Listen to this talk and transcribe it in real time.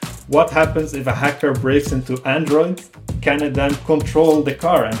What happens if a hacker breaks into Android? Can it then control the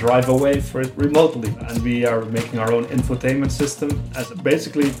car and drive away for it remotely? And we are making our own infotainment system as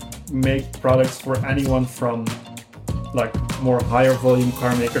basically make products for anyone from like more higher volume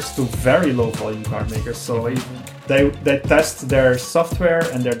car makers to very low volume car makers. So they test their software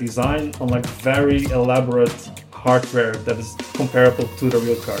and their design on like very elaborate hardware that is comparable to the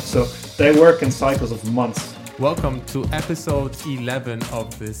real car. So they work in cycles of months. Welcome to episode 11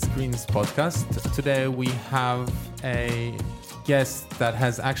 of the Screens podcast. Today we have a guest that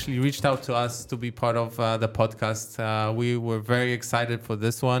has actually reached out to us to be part of the podcast. We were very excited for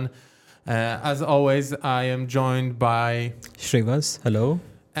this one. As always, I am joined by Shrivas. Hello.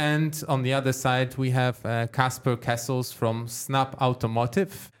 And on the other side, we have Casper Kessels from Snapp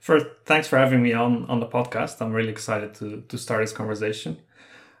Automotive. First, thanks for having me on the podcast. I'm really excited to start this conversation.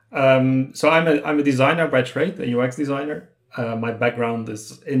 So I'm a designer by trade, a UX designer. My background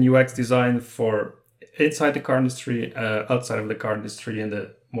is in UX design for inside the car industry, outside of the car industry, in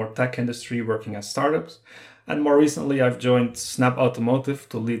the more tech industry, working at startups. And more recently, I've joined Snapp Automotive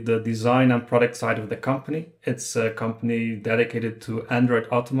to lead the design and product side of the company. It's a company dedicated to Android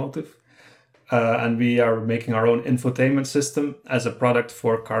Automotive. And we are making our own infotainment system as a product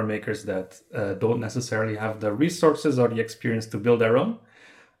for car makers that don't necessarily have the resources or the experience to build their own.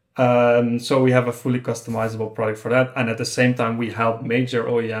 So we have a fully customizable product for that. And at the same time, we help major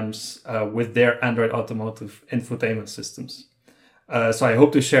OEMs with their Android Automotive infotainment systems. So I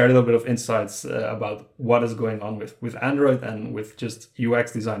hope to share a little bit of insights about what is going on with Android and with just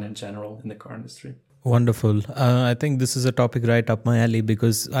UX design in general in the car industry. Wonderful. I think this is a topic right up my alley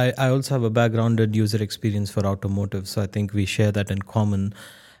because I also have a background in user experience for automotive. So I think we share that in common.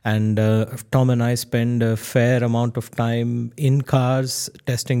 And Tom and I spend a fair amount of time in cars,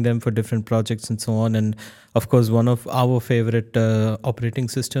 testing them for different projects and so on. And of course, one of our favorite operating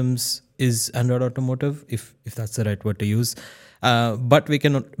systems is Android Automotive, if that's the right word to use. But we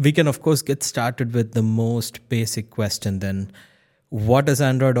can of course get started with the most basic question then. What is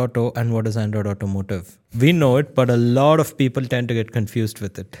Android Auto and what is Android Automotive? We know it, but a lot of people tend to get confused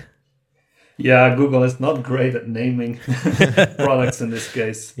with it. Yeah, Google is not great at naming products in this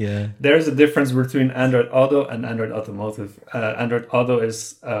case. Yeah, there's a difference between Android Auto and Android Automotive. Android Auto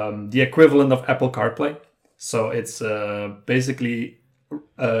is the equivalent of Apple CarPlay. So it's basically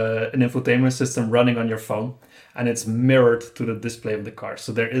an infotainment system running on your phone, and it's mirrored to the display of the car.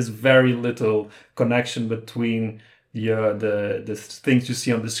 So there is very little connection between the things you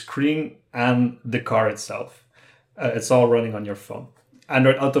see on the screen and the car itself. It's all running on your phone.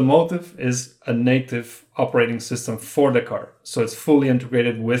 Android Automotive is a native operating system for the car. So it's fully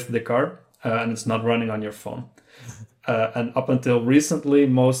integrated with the car and it's not running on your phone. And up until recently,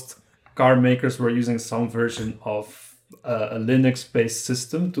 most car makers were using some version of a Linux-based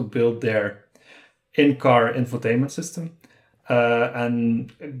system to build their in-car infotainment system.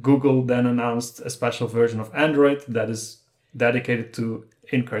 And Google then announced a special version of Android that is dedicated to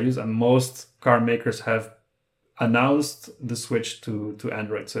in-car use. And most car makers have announced the switch to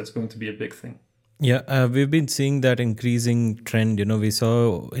Android. So it's going to be a big thing. Yeah, we've been seeing that increasing trend. You know, we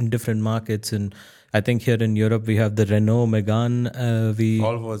saw in different markets, and I think here in Europe we have the Renault Megane,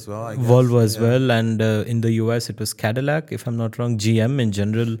 Volvo as well, I guess. Volvo as well, and in the US it was Cadillac, if I'm not wrong, GM in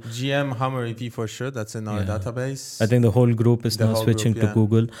general. GM, Hummer EV for sure, that's in our database. I think the whole group is now switching to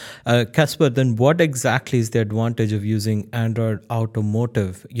Google. Casper, then what exactly is the advantage of using Android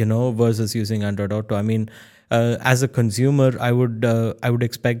Automotive, versus using Android Auto? I mean, as a consumer, I would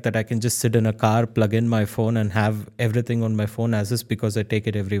expect that I can just sit in a car, plug in my phone, and have everything on my phone as is because I take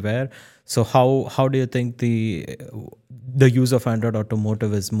it everywhere. So how do you think the use of Android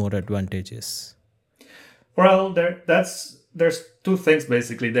Automotive is more advantageous? Well, there's two things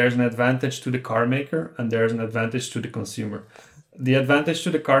basically. There's an advantage to the car maker and there's an advantage to the consumer. The advantage to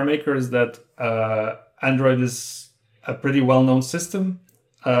the car maker is that Android is a pretty well-known system.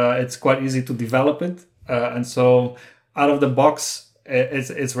 It's quite easy to develop it. And so out of the box,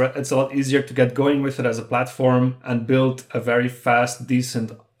 it's a lot easier to get going with it as a platform and build a very fast,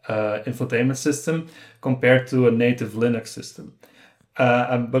 decent infotainment system compared to a native Linux system.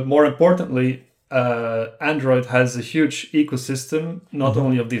 But more importantly, Android has a huge ecosystem, not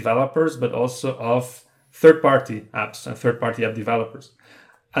only of developers, but also of third-party apps and third-party app developers.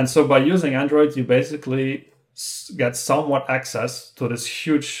 And so by using Android, you basically get somewhat access to this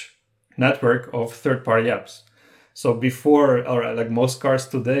huge network of third-party apps. So before, or like most cars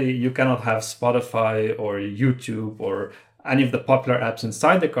today, you cannot have Spotify or YouTube or any of the popular apps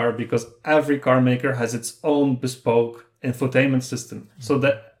inside the car because every car maker has its own bespoke infotainment system. So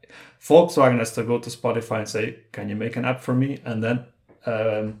that Volkswagen has to go to Spotify and say, can you make an app for me? And then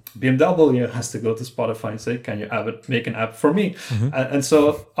BMW has to go to Spotify and say, can you make an app for me? And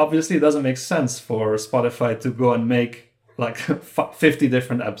so obviously it doesn't make sense for Spotify to go and make like 50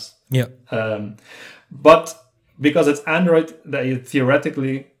 different apps. Yeah. But because it's Android, they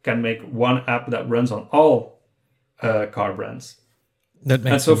theoretically can make one app that runs on all car brands. That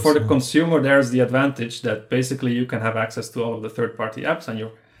makes and so sense, for the yeah. consumer, there's the advantage that basically you can have access to all of the third-party apps and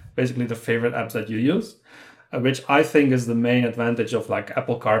your basically the favorite apps that you use, which I think is the main advantage of like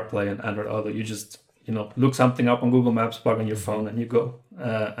Apple CarPlay and Android Auto. You just look something up on Google Maps, plug on your phone, and you go.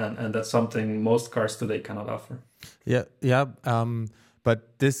 And that's something most cars today cannot offer. Yeah.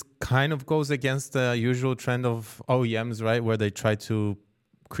 But this kind of goes against the usual trend of OEMs, right? Where they try to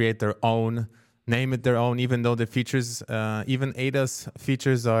create their own, name it their own, even though the features, even ADAS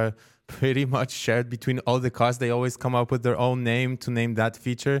features are pretty much shared between all the cars. They always come up with their own name to name that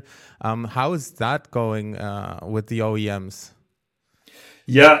feature. How is that going with the OEMs?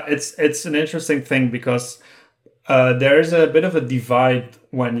 Yeah, it's an interesting thing because there is a bit of a divide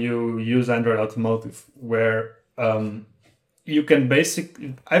when you use Android Automotive where you can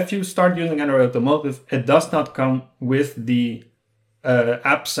if you start using Android Automotive, it does not come with the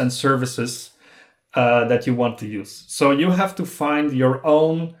apps and services that you want to use. So you have to find your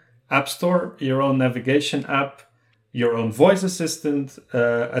own app store, your own navigation app, your own voice assistant,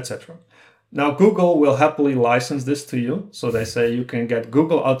 etc. Now, Google will happily license this to you. So they say you can get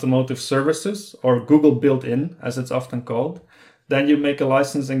Google Automotive Services or Google Built-in, as it's often called. Then you make a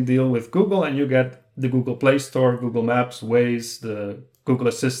licensing deal with Google and you get the Google Play Store, Google Maps, Waze, the Google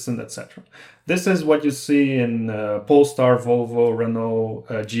Assistant, etc. This is what you see in Polestar, Volvo, Renault,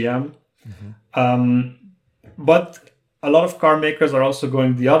 GM. But a lot of car makers are also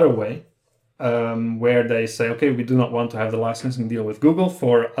going the other way, where they say, okay, we do not want to have the licensing deal with Google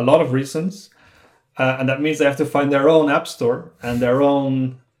for a lot of reasons. And that means they have to find their own app store and their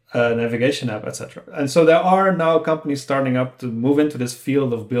own navigation app, etc. And so there are now companies starting up to move into this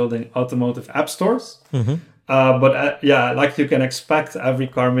field of building automotive app stores. But like you can expect, every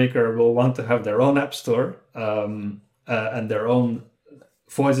car maker will want to have their own app store and their own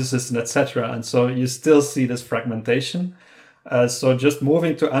voice assistant, etc. And so you still see this fragmentation. So just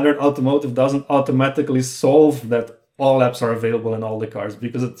moving to Android Automotive doesn't automatically solve that all apps are available in all the cars,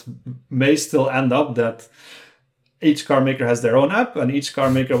 because it may still end up that each car maker has their own app, and each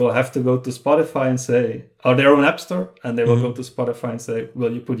car maker will have to go to Spotify and say, or their own app store, and they will go to Spotify and say,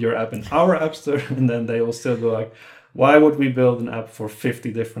 will you put your app in our app store? And then they will still go like, why would we build an app for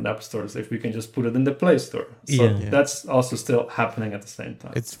 50 different app stores if we can just put it in the Play Store? So that's also still happening at the same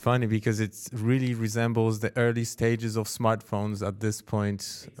time. It's funny because it really resembles the early stages of smartphones at this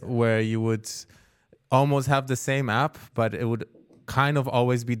point, where you would almost have the same app, but it would kind of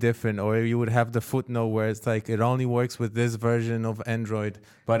always be different, or you would have the footnote where it's like it only works with this version of Android,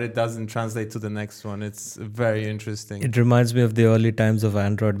 but it doesn't translate to the next one. It's very interesting. It reminds me of the early times of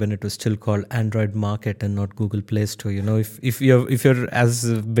Android when it was still called Android Market and not Google Play Store. If you're as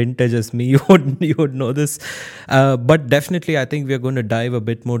vintage as me, you would know this. But definitely, I think we are going to dive a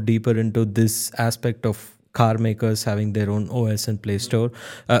bit more deeper into this aspect of car makers having their own OS and Play Store.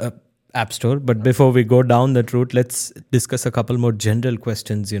 App Store. But before we go down that route, let's discuss a couple more general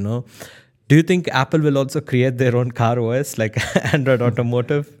questions. Do you think Apple will also create their own car OS like Android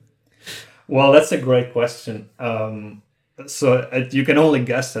Automotive? Well, that's a great question. So you can only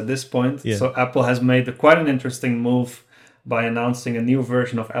guess at this point. Yeah. So Apple has made quite an interesting move by announcing a new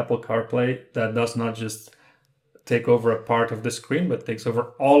version of Apple CarPlay that does not just take over a part of the screen, but takes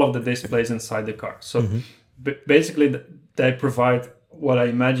over all of the displays inside the car. So basically, they provide what I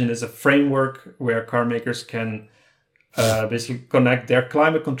imagine is a framework where car makers can basically connect their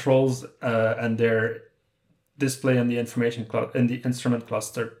climate controls and their display and the information in the instrument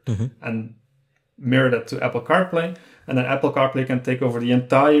cluster and mirror that to Apple CarPlay. And then Apple CarPlay can take over the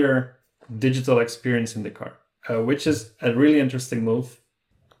entire digital experience in the car, which is a really interesting move.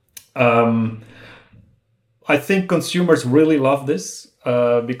 I think consumers really love this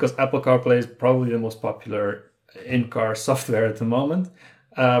because Apple CarPlay is probably the most popular in-car software at the moment.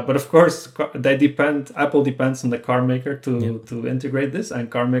 But of course, Apple depends on the car maker to integrate this, and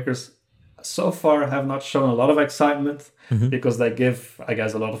car makers so far have not shown a lot of excitement because they give, I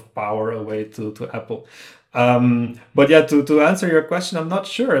guess, a lot of power away to Apple. But yeah, to answer your question, I'm not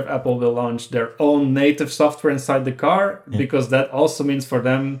sure if Apple will launch their own native software inside the car, because that also means for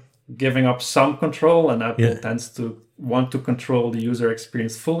them giving up some control, and Apple tends to want to control the user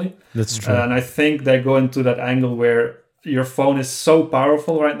experience fully. That's true. And I think they go into that angle where your phone is so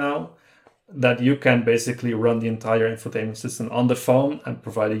powerful right now that you can basically run the entire infotainment system on the phone and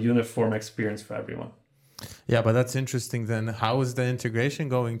provide a uniform experience for everyone. Yeah, but that's interesting then. How is the integration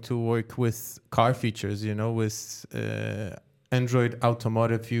going to work with car features? With Android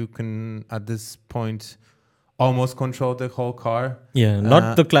Automotive, you can at this point almost control the whole car. Yeah,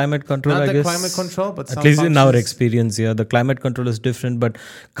 not the climate control, Not I the guess. climate control, but at some least in our functions. experience, yeah, the climate control is different, but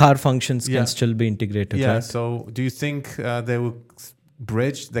car functions Yeah. can still be integrated, Yeah. right? So, do you think they will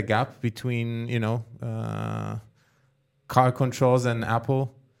bridge the gap between car controls and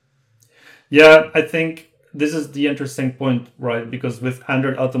Apple? Yeah, I think this is the interesting point, right? Because with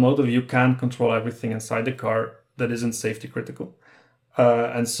Android Automotive, you can control everything inside the car that isn't safety critical.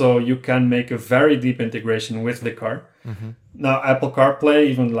 And so you can make a very deep integration with the car. Now, Apple CarPlay,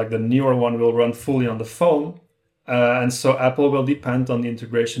 even like the newer one, will run fully on the phone. And so Apple will depend on the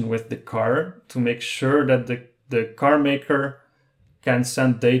integration with the car to make sure that the car maker can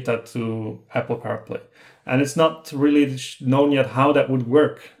send data to Apple CarPlay. And it's not really known yet how that would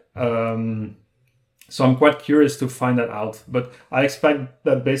work. So I'm quite curious to find that out. But I expect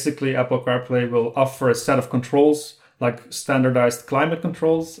that basically Apple CarPlay will offer a set of controls, like standardized climate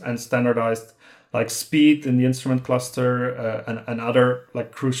controls and standardized like speed in the instrument cluster and other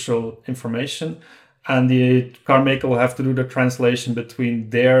like crucial information. And the car maker will have to do the translation between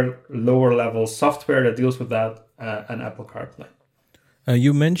their lower level software that deals with that and Apple CarPlay.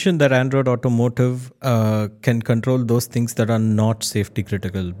 You mentioned that Android Automotive can control those things that are not safety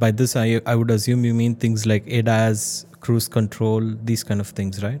critical. By this, I would assume you mean things like ADAS, cruise control, these kind of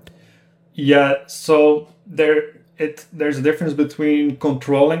things, right? Yeah, so there's a difference between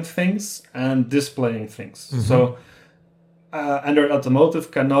controlling things and displaying things. Mm-hmm. So Android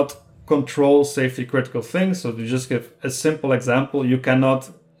Automotive cannot control safety critical things. So to just give a simple example, you cannot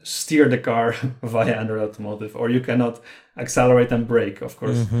steer the car via Android Automotive, or you cannot accelerate and brake, of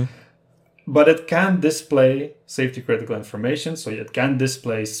course. Mm-hmm. But it can display safety critical information. So it can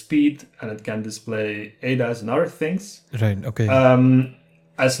display speed and it can display ADAS and other things. Right, okay.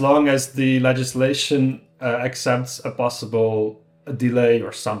 As long as the legislation accepts a possible delay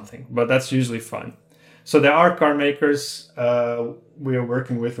or something. But that's usually fine. So there are car makers we are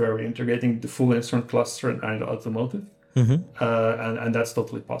working with where we're integrating the full instrument cluster in Android Automotive. Mm-hmm. And that's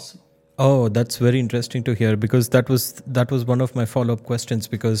totally possible. Oh, that's very interesting to hear, because that was one of my follow-up questions,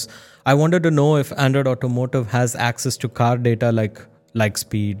 because I wanted to know if Android Automotive has access to car data like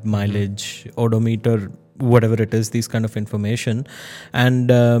speed, mileage, odometer, whatever it is, these kind of information. And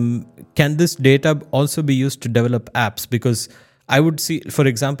can this data also be used to develop apps? Because I would see, for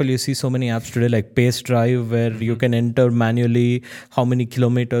example, you see so many apps today like Pace Drive, where you can enter manually how many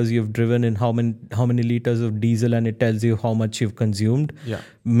kilometers you've driven and how many liters of diesel, and it tells you how much you've consumed. Yeah.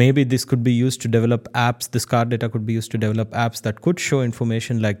 Maybe this could be used to develop apps. This car data could be used to develop apps that could show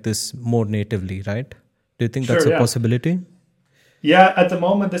information like this more natively, right? Do you think that's a possibility? Yeah, at the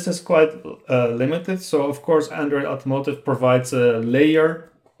moment, this is quite limited. So, of course, Android Automotive provides a layer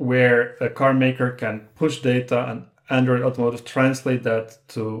where a car maker can push data and Android Automotive translate that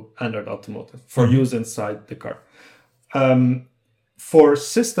to Android Automotive for use inside the car. For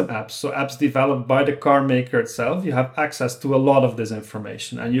system apps, so apps developed by the car maker itself, you have access to a lot of this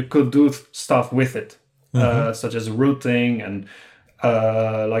information and you could do stuff with it, such as routing and,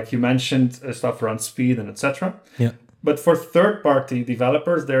 like you mentioned, stuff around speed and etc. Yeah. But for third-party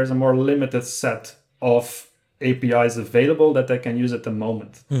developers, there's a more limited set of APIs available that they can use at the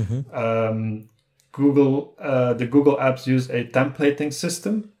moment. Mm-hmm. The Google apps use a templating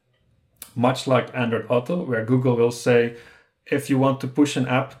system, much like Android Auto, where Google will say, if you want to push an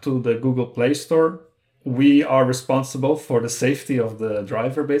app to the Google Play Store, we are responsible for the safety of the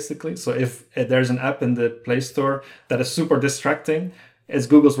driver, basically. So if there's an app in the Play Store that is super distracting, it's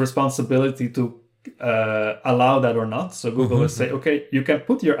Google's responsibility to allow that or not. So Google will say, okay, you can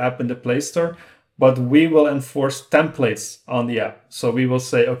put your app in the Play Store, but we will enforce templates on the app. So we will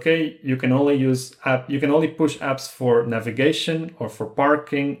say, okay, you can only push apps for navigation or for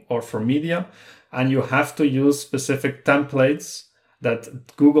parking or for media, and you have to use specific templates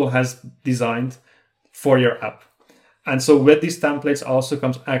that Google has designed for your app. And so with these templates also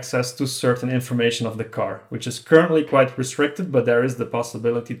comes access to certain information of the car, which is currently quite restricted, but there is the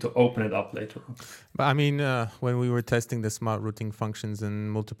possibility to open it up later on. But I mean, when we were testing the smart routing functions in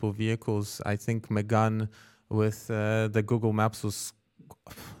multiple vehicles, I think Megane with the Google Maps was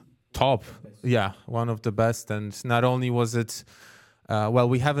top. Yeah, one of the best. And not only was it,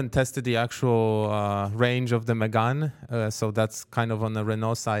 we haven't tested the actual range of the Megane, so that's kind of on the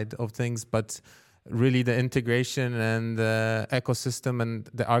Renault side of things, but really the integration and the ecosystem and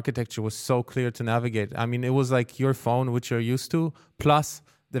the architecture was so clear to navigate. I mean, it was like your phone, which you're used to, plus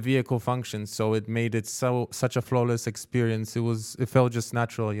the vehicle functions. So it made it such a flawless experience. It felt just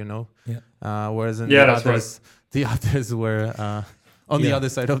natural, whereas in the others were on the other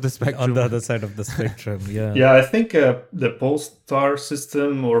side of the spectrum. On the other side of the spectrum, yeah. Yeah, I think the Polestar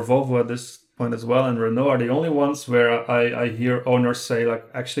system or Volvo at this point as well and Renault are the only ones where I hear owners say, like,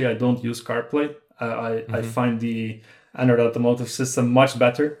 actually, I don't use CarPlay. I find the Android Automotive system much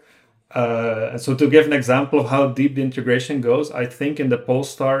better. So to give an example of how deep the integration goes, I think in the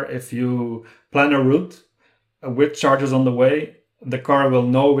Polestar, if you plan a route with chargers on the way, the car will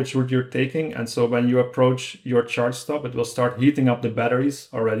know which route you're taking. And so when you approach your charge stop, it will start heating up the batteries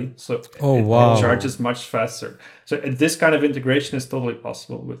already. So it charges much faster. So this kind of integration is totally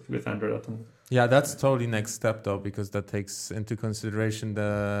possible with Android Automotive. Yeah, that's totally next step though, because that takes into consideration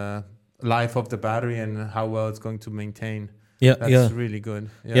the life of the battery and how well it's going to maintain. That's really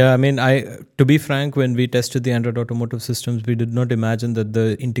good. Yeah, I mean, to be frank, when we tested the Android Automotive systems, we did not imagine that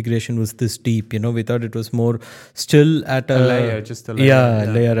the integration was this deep. We thought it was more still at a layer,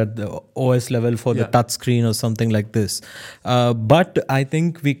 layer at the OS level for the touch screen or something like this. But I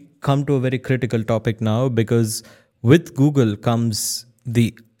think we come to a very critical topic now, because with Google comes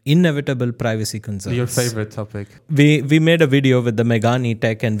the inevitable privacy concerns. Your favorite topic. We made a video with the Megani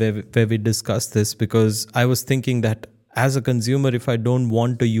Tech and where we discussed this, because I was thinking that as a consumer, if I don't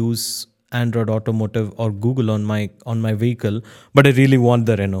want to use Android Automotive or Google on my vehicle, but I really want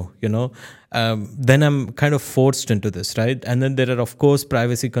the Renault, then I'm kind of forced into this, right? And then there are, of course,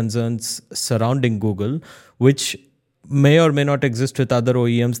 privacy concerns surrounding Google, which may or may not exist with other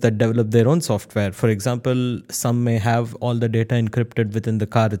OEMs that develop their own software. For example, some may have all the data encrypted within the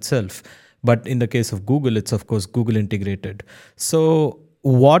car itself. But in the case of Google, it's, of course, Google integrated. So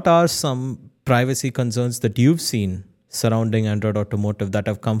what are some privacy concerns that you've seen surrounding Android Automotive that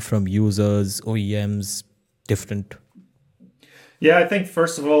have come from users, OEMs, different? Yeah, I think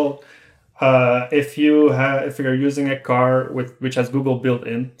first of all, if you're using a car which has Google built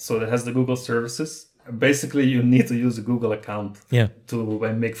in, so it has the Google services, basically you need to use a Google account to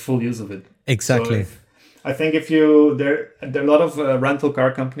make full use of it. Exactly. So I think there are a lot of rental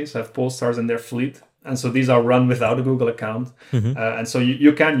car companies have Polestars in their fleet. And so these are run without a Google account. And so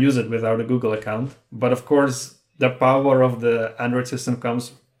you can use it without a Google account. But of course, the power of the Android system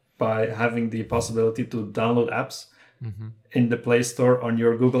comes by having the possibility to download apps in the Play Store on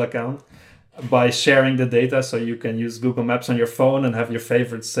your Google account, by sharing the data. So you can use Google Maps on your phone and have your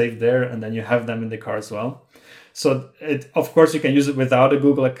favorites saved there, and then you have them in the car as well. So of course, you can use it without a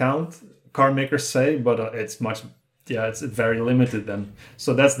Google account, car makers say, but it's very limited then.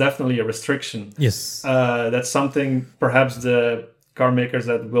 So that's definitely a restriction. Yes. That's something perhaps the car makers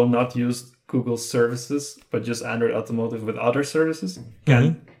that will not use Google services, but just Android Automotive with other services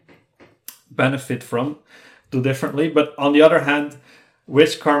can benefit from, do differently. But on the other hand,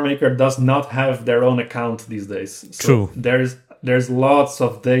 which car maker does not have their own account these days? So True. There's lots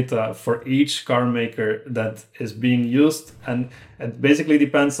of data for each car maker that is being used, and it basically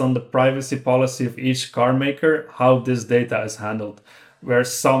depends on the privacy policy of each car maker, how this data is handled. Where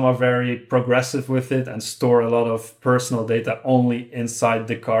some are very progressive with it and store a lot of personal data only inside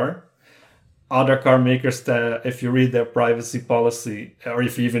the car. Other car makers, if you read their privacy policy, or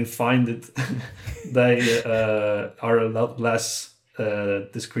if you even find it, they are a lot less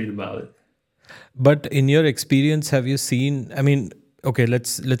discreet about it. But in your experience, have you seen, I mean, okay,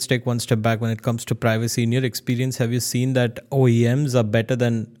 let's take one step back when it comes to privacy. In your experience, have you seen that OEMs are better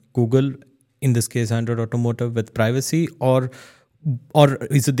than Google, in this case, Android Automotive, with privacy, or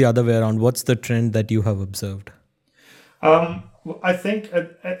is it the other way around? What's the trend that you have observed? I think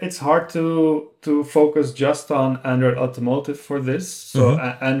it's hard to focus just on Android Automotive for this. So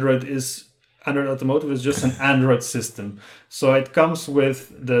Android Automotive is just an Android system. So it comes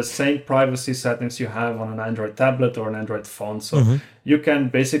with the same privacy settings you have on an Android tablet or an Android phone. So you can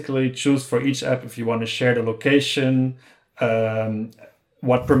basically choose for each app if you want to share the location,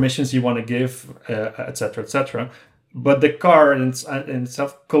 what permissions you want to give, etc., etc. But the car in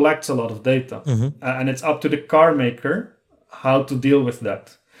itself collects a lot of data, and it's up to the car maker how to deal with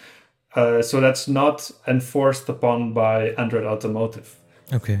that. So that's not enforced upon by Android Automotive.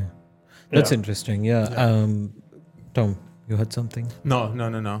 Okay. That's interesting. Yeah. Tom, you had something?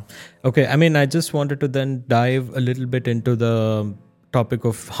 No. Okay. I mean, I just wanted to then dive a little bit into the topic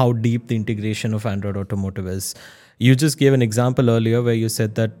of how deep the integration of Android Automotive is. You just gave an example earlier where you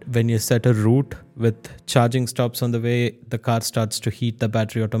said that when you set a route with charging stops on the way, the car starts to heat the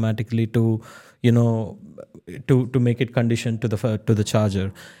battery automatically to make it conditioned to the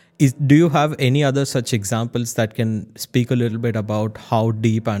charger. Do you have any other such examples that can speak a little bit about how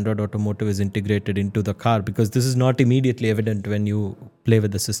deep Android Automotive is integrated into the car? Because this is not immediately evident when you play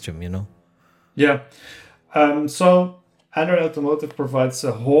with the system, Yeah. So Android Automotive provides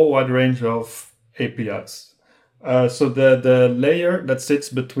a whole wide range of APIs. So the layer that sits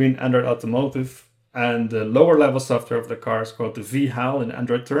between Android Automotive and the lower level software of the car is called the VHAL in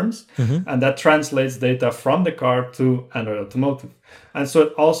Android terms. And that translates data from the car to Android Automotive. And so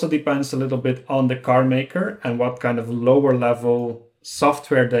it also depends a little bit on the car maker and what kind of lower level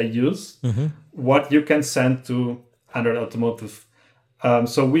software they use, what you can send to Android Automotive.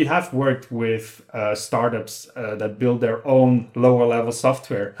 So we have worked with startups that build their own lower level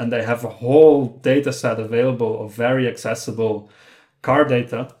software, and they have a whole data set available of very accessible car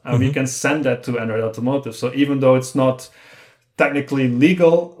data, and we can send that to Android Automotive. So even though it's not technically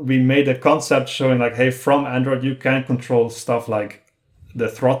legal, we made a concept showing like, hey, from Android, you can control stuff like the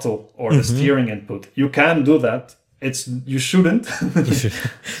throttle or the steering input. You can do that. You shouldn't,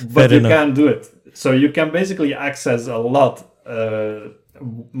 but you can do it. So you can basically access a lot,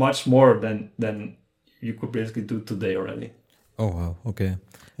 much more than you could basically do today already. Oh, wow. Okay.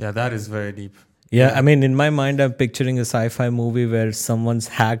 Yeah, that is very deep. Yeah, I mean, in my mind, I'm picturing a sci-fi movie where someone's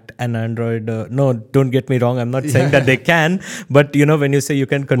hacked an Android. No, don't get me wrong. I'm not saying that they can, but when you say you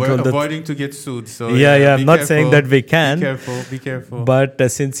can control We're avoiding to get sued. So yeah, I'm not saying that we can. Be careful. But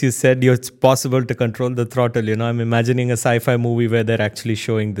since you said it's possible to control the throttle, I'm imagining a sci-fi movie where they're actually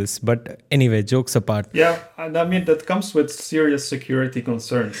showing this. But anyway, jokes apart. Yeah, and I mean, that comes with serious security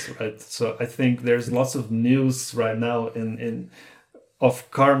concerns, right? So I think there's lots of news right now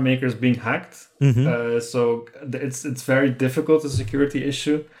of car makers being hacked. So it's very difficult, a security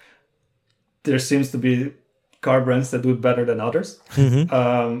issue. There seems to be car brands that do it better than others.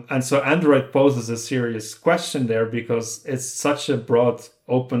 And so Android poses a serious question there because it's such a broad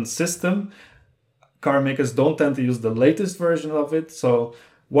open system. Car makers don't tend to use the latest version of it. So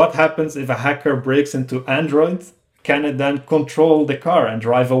what happens if a hacker breaks into Android? Can it then control the car and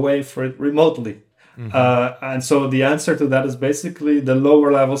drive away for it remotely? And so the answer to that is basically the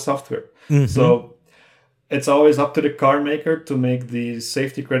lower level software. So it's always up to the car maker to make the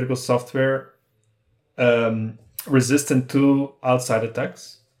safety critical software resistant to outside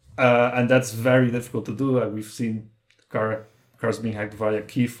attacks. And that's very difficult to do. We've seen cars being hacked via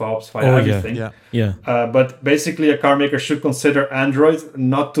key fobs, via everything. Yeah. But basically, a car maker should consider Android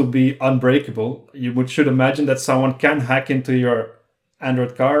not to be unbreakable. You should imagine that someone can hack into your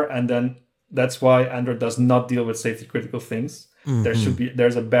Android car, and then that's why Android does not deal with safety critical things.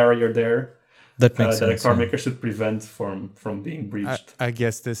 There's a barrier there that makes sense, a car maker should prevent from being breached. I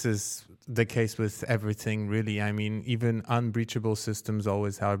guess this is the case with everything, really. I mean, even unbreachable systems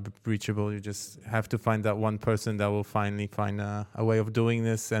always are breachable. You just have to find that one person that will finally find a way of doing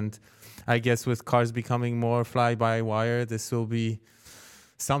this. And I guess with cars becoming more fly-by-wire, this will be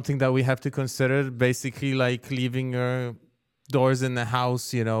something that we have to consider. Basically, like leaving your doors in the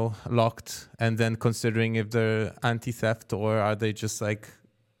house, locked, and then considering if they're anti-theft or are they just like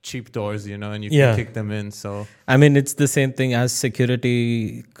cheap doors, and you can kick them in. So I mean, it's the same thing as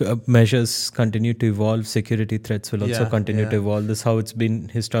security measures continue to evolve. Security threats will also continue to evolve. This is how it's been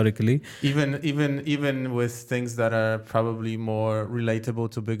historically. Even with things that are probably more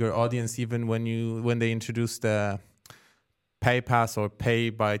relatable to bigger audience. Even when they introduced the PayPass or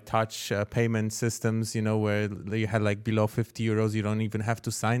pay by touch payment systems, where you had like below 50 euros, you don't even have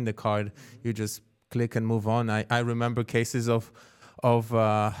to sign the card. You just click and move on. I remember cases of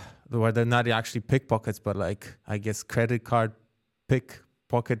where they're not actually pickpockets, but like, I guess, credit card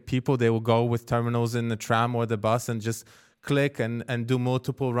pickpocket people. They will go with terminals in the tram or the bus and just click and do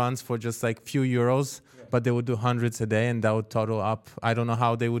multiple runs for just like few euros. But they would do hundreds a day, and that would total up. I don't know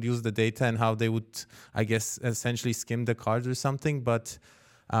how they would use the data and how they would, I guess, essentially skim the cards or something. But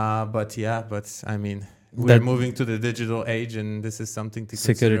I mean, we're moving to the digital age, and this is something to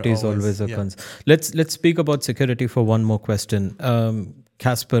consider. Security is always a concern. Let's speak about security for one more question.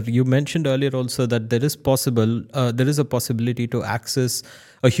 Casper, you mentioned earlier also that there is a possibility to access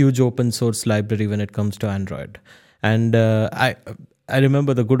a huge open source library when it comes to Android. And I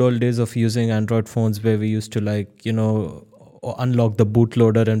remember the good old days of using Android phones where we used to unlock the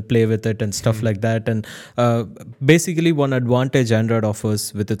bootloader and play with it and stuff like that. And basically one advantage Android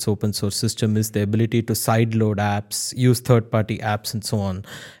offers with its open source system is the ability to sideload apps, use third-party apps and so on.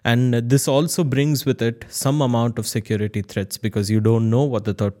 And this also brings with it some amount of security threats because you don't know what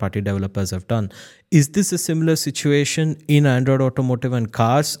the third-party developers have done. Is this a similar situation in Android Automotive and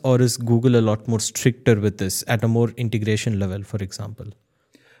cars, or is Google a lot more stricter with this at a more integration level, for example?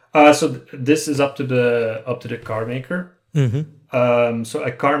 So this is up to the car maker. So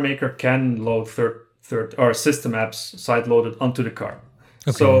a car maker can load third or system apps side loaded onto the car.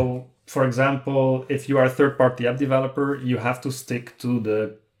 Okay. So, for example, if you are a third-party app developer, you have to stick to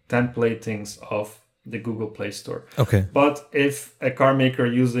the templatings of the Google Play Store. Okay. But if a car maker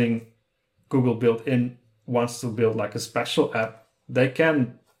using Google built-in wants to build like a special app, they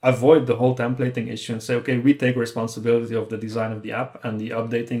can avoid the whole templating issue and say, okay, we take responsibility of the design of the app and the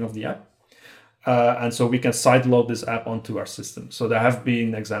updating of the app. And so we can sideload this app onto our system. So there have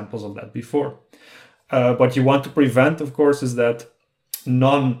been examples of that before. What you want to prevent, of course, is that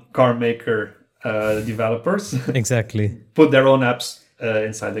non-car maker developers Exactly. put their own apps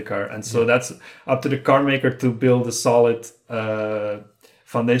inside the car. And so that's up to the car maker to build a solid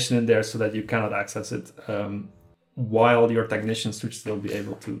foundation in there so that you cannot access it while your technicians should still be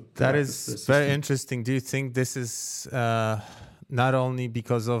able to That access the is system. very interesting. Do you think this is not only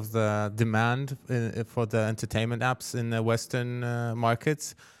because of the demand for the entertainment apps in the Western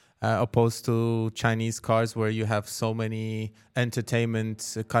markets, opposed to Chinese cars where you have so many entertainment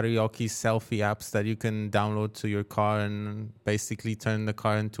karaoke selfie apps that you can download to your car and basically turn the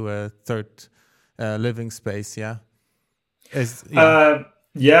car into a third living space? Yeah.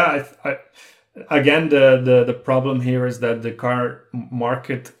 Again, the problem here is that the car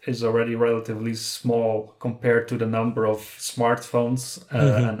market is already relatively small compared to the number of smartphones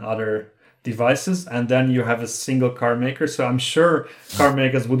and other devices, and then you have a single car maker. So I'm sure car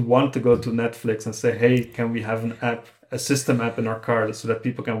makers would want to go to Netflix and say, hey, can we have an app, a system app in our car so that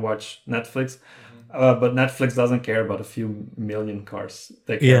people can watch Netflix? But Netflix doesn't care about a few million cars.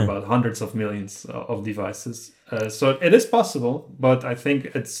 They care about hundreds of millions of devices. So it is possible, but I think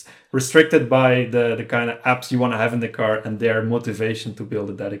it's restricted by the kind of apps you want to have in the car and their motivation to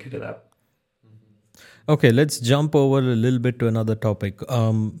build a dedicated app. Okay, let's jump over a little bit to another topic.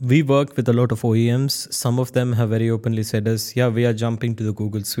 We work with a lot of OEMs. Some of them have very openly said us, yeah, we are jumping to the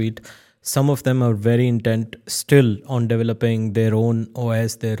Google Suite. Some of them are very intent still on developing their own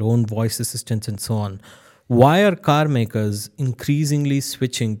OS, their own voice assistants and so on. Why are car makers increasingly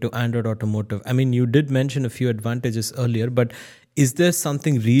switching to Android Automotive? I mean, you did mention a few advantages earlier, but is there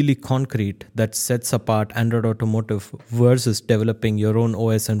something really concrete that sets apart Android Automotive versus developing your own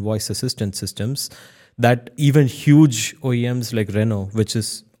OS and voice assistant systems that even huge OEMs like Renault, which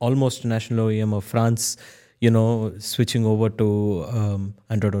is almost a national OEM of France, switching over to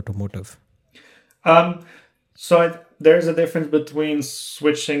Android Automotive? There's a difference between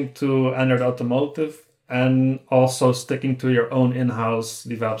switching to Android Automotive and also sticking to your own in-house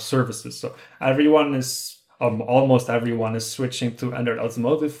developed services. So almost everyone is switching to Android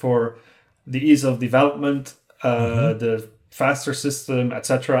Automotive for the ease of development, the faster system,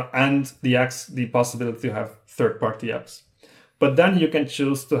 etc., and the possibility to have third-party apps. But then you can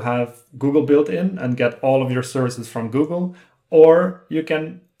choose to have Google built in and get all of your services from Google, or you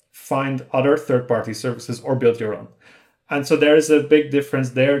can find other third-party services or build your own. And so there is a big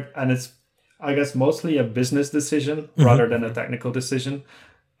difference there, and it's, I guess, mostly a business decision rather than a technical decision.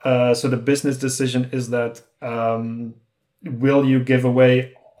 So the business decision is that will you give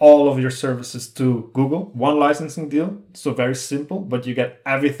away all of your services to Google, one licensing deal, so very simple, but you get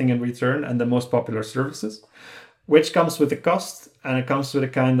everything in return and the most popular services, which comes with a cost, and it comes with a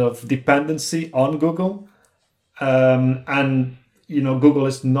kind of dependency on Google. And Google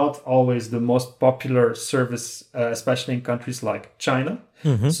is not always the most popular service, especially in countries like China.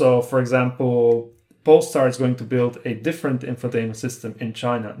 So, for example, Polestar is going to build a different infotainment system in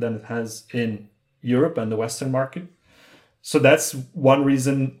China than it has in Europe and the Western market. So that's one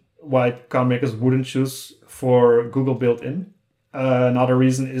reason why car makers wouldn't choose for Google built-in. Another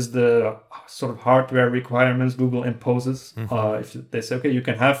reason is the sort of hardware requirements Google imposes. If they say, okay, you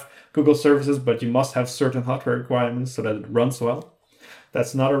can have Google services, but you must have certain hardware requirements so that it runs well.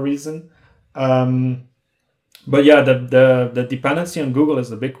 That's another reason. But yeah, the dependency on Google is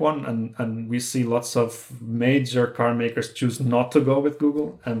the big one, and we see lots of major car makers choose not to go with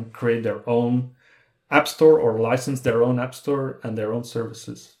Google and create their own app store or license their own app store and their own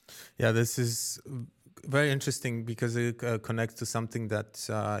services. Yeah, this is very interesting because it connects to something that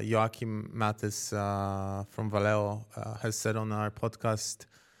Joachim Mathis from Valeo has said on our podcast,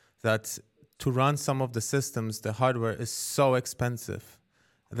 that to run some of the systems, the hardware is so expensive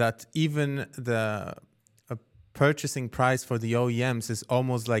that even the purchasing price for the OEMs is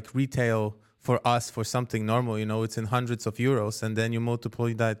almost like retail for us for something normal. It's in hundreds of euros, and then you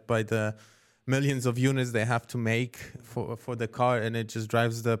multiply that by the millions of units they have to make for the car, and it just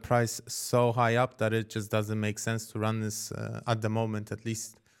drives the price so high up that it just doesn't make sense to run this at the moment, at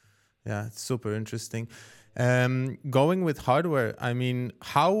least. Yeah, it's super interesting. Going with hardware, I mean,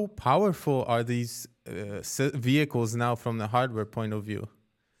 how powerful are these vehicles now from the hardware point of view?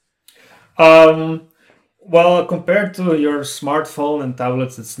 Well, compared to your smartphone and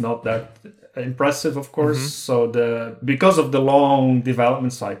tablets, it's not that impressive, of course. So because of the long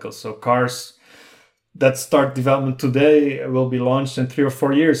development cycle, so cars that start development today will be launched in 3 or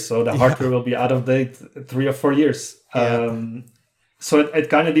 4 years. So the hardware will be out of date 3 or 4 years. So it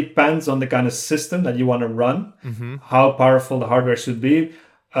kind of depends on the kind of system that you want to run, how powerful the hardware should be.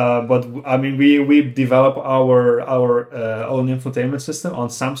 But I mean, we develop our own infotainment system on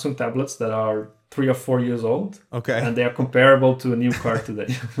Samsung tablets that are 3 or 4 years old. Okay. And they are comparable to a new car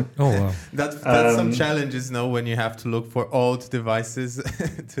today. Oh, wow. That's some challenges, no, when you have to look for old devices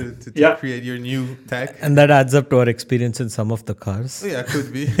to create your new tech. And that adds up to our experience in some of the cars. Oh, yeah,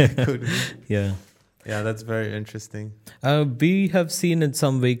 could be. Could be. Yeah. Yeah, that's very interesting. We have seen in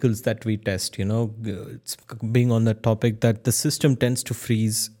some vehicles that we test, it's being on the topic that the system tends to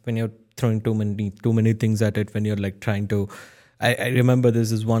freeze when you're throwing too many things at it, when you're like trying to... I remember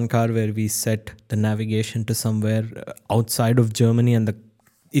this is one car where we set the navigation to somewhere outside of Germany and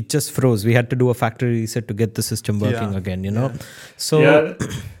it just froze. We had to do a factory reset to get the system working again, So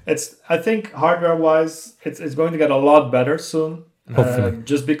I think hardware-wise, it's going to get a lot better soon. Hopefully.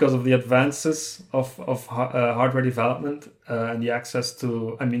 Just because of the advances of hardware development and the access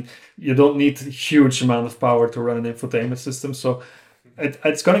to, I mean, you don't need a huge amount of power to run an infotainment system. So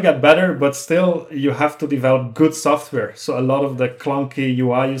it's going to get better, but still you have to develop good software. So a lot of the clunky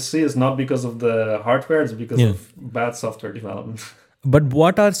UI you see is not because of the hardware, it's because of bad software development. But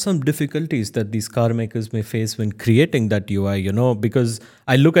what are some difficulties that these car makers may face when creating that UI, Because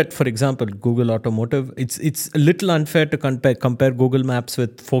I look at, for example, Google Automotive. It's a little unfair to compare Google Maps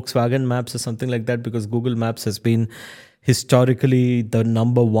with Volkswagen Maps or something like that, because Google Maps has been historically the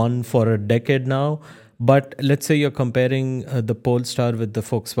number one for a decade now. But let's say you're comparing the Polestar with the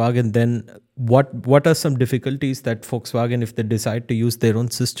Volkswagen, then what are some difficulties that Volkswagen, if they decide to use their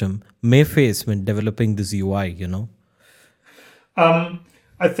own system, may face when developing this UI,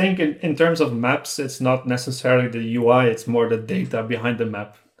 I think in terms of maps, it's not necessarily the UI, it's more the data behind the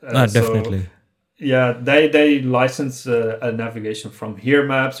map. Definitely. So, they license a navigation from Here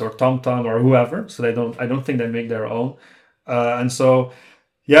Maps or TomTom or whoever. So I don't think they make their own. And so,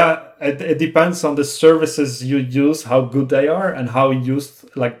 it depends on the services you use, how good they are and how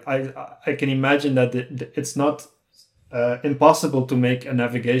used. Like I can imagine that it's not impossible to make a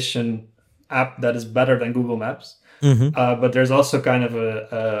navigation app that is better than Google Maps. But there's also kind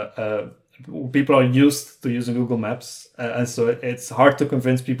of people are used to using Google Maps, and so it's hard to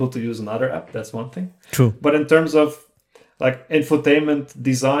convince people to use another app. That's one thing. True. But in terms of like infotainment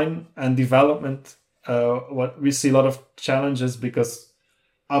design and development, what we see a lot of challenges, because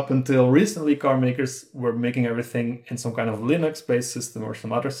up until recently, car makers were making everything in some kind of Linux-based system or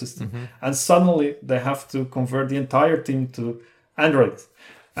some other system, and suddenly they have to convert the entire team to Android,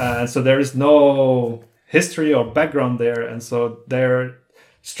 and so there is no history or background there, and so they're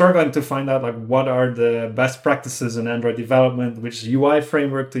struggling to find out like what are the best practices in Android development, which UI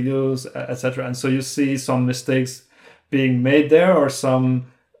framework to use, etc. And so you see some mistakes being made there, or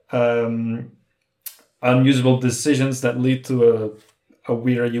some unusable decisions that lead to a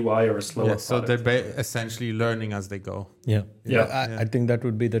weirder UI or a slower so product. they're essentially learning as they go. I think that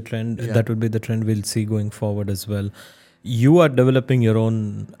would be the trend. That would be the trend we'll see going forward as well. You are developing your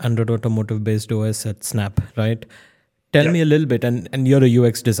own Android Automotive based OS at Snapp, right? Tell me a little bit, and you're a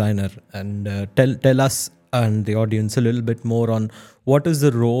UX designer, and tell us and the audience a little bit more on what is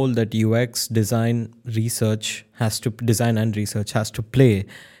the role that UX design and research has to play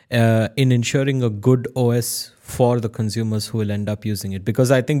in ensuring a good OS for the consumers who will end up using it.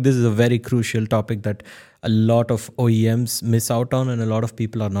 Because I think this is a very crucial topic that a lot of OEMs miss out on and a lot of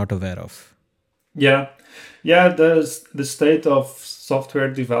people are not aware of. The state of software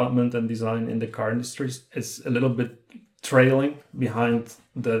development and design in the car industry is a little bit trailing behind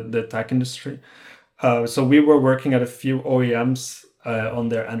the tech industry. So we were working at a few OEMs on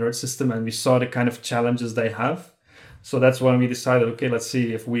their Android system, and we saw the kind of challenges they have. So that's when we decided, okay, let's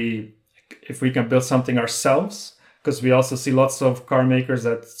see if we can build something ourselves, because we also see lots of car makers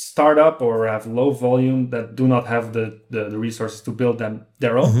that start up or have low volume that do not have the resources to build them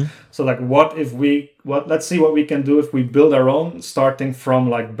their own. So like, let's see what we can do if we build our own, starting from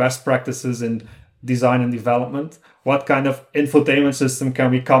like best practices in design and development. What kind of infotainment system can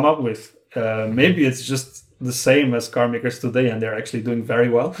we come up with? Maybe it's just the same as car makers today and they're actually doing very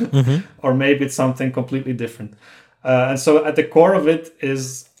well, or maybe it's something completely different. And so at the core of it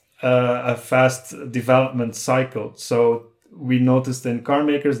is a fast development cycle. So we noticed in car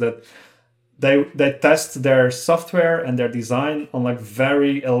makers that they test their software and their design on like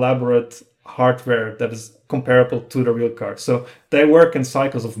very elaborate hardware that is comparable to the real car. So they work in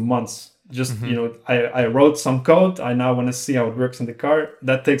cycles of months. Just, I wrote some code. I now want to see how it works in the car.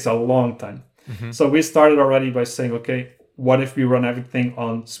 That takes a long time. So we started already by saying, okay, what if we run everything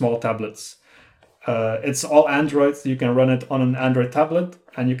on small tablets? It's all Android. You can run it on an Android tablet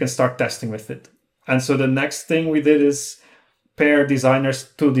and you can start testing with it. And so the next thing we did is pair designers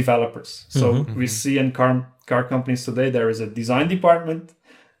to developers. So we see in car companies today, there is a design department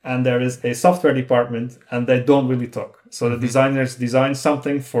and there is a software department, and they don't really talk. So the designers design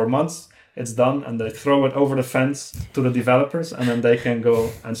something for months, it's done, and they throw it over the fence to the developers, and then they can go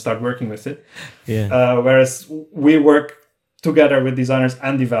and start working with it. Whereas we work together with designers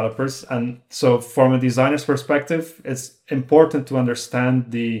and developers. And so from a designer's perspective, it's important to understand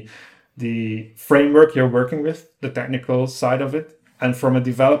the framework you're working with, the technical side of it. And from a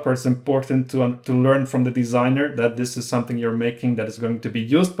developer, it's important to learn from the designer that this is something you're making that is going to be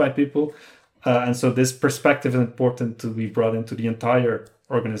used by people. And so this perspective is important to be brought into the entire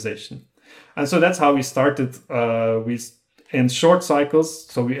organization. And so that's how we started. We in short cycles,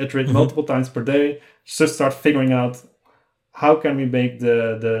 so we iterate multiple times per day, just start figuring out how can we make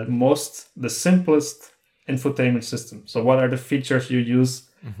the simplest infotainment system. So what are the features you use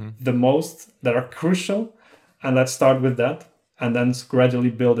the most that are crucial? And let's start with that and then gradually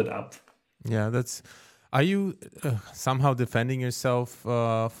build it out. Yeah, are you somehow defending yourself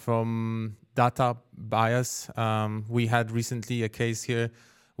from data bias? We had recently a case here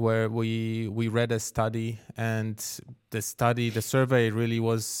where we read a study, and the survey really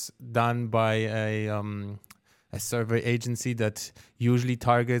was done by a survey agency that usually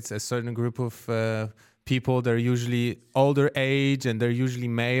targets a certain group of people. They're usually older age and they're usually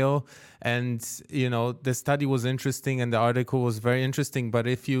male. And, the study was interesting and the article was very interesting. But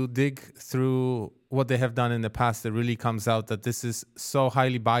if you dig through what they have done in the past, it really comes out that this is so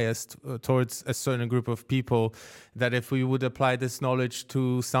highly biased towards a certain group of people that if we would apply this knowledge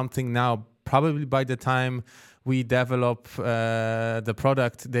to something now, probably by the time we develop the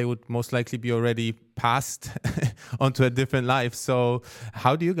product, they would most likely be already passed onto a different life. So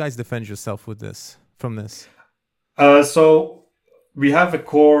how do you guys defend yourself from this? So we have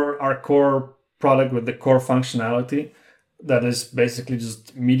our core product with the core functionality that is basically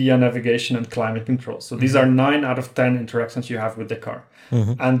just media navigation and climate control. So these are 9 out of 10 interactions you have with the car.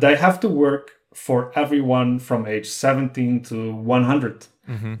 And they have to work for everyone from age 17 to 100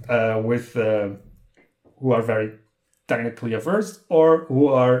 with who are very technically averse or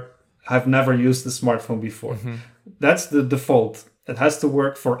who have never used a smartphone before. That's the default. It has to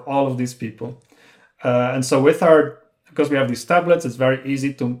work for all of these people. And so because we have these tablets, it's very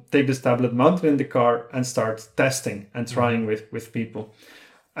easy to take this tablet, mount it in the car, and start testing and trying with people.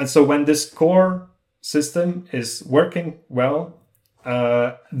 And so when this core system is working well,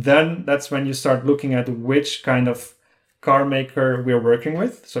 then that's when you start looking at which kind of car maker we're working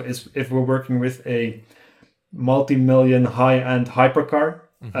with. So if we're working with a multi-million high-end hypercar,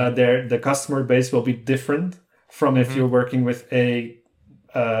 the customer base will be different from if you're working with a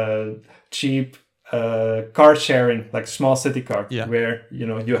cheap car sharing, like small city car, where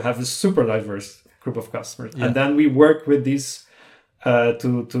you have a super diverse group of customers. And then we work with these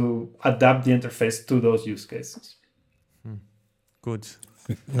to adapt the interface to those use cases. Good.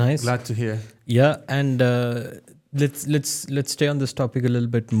 Nice. Glad to hear. Yeah, and let's stay on this topic a little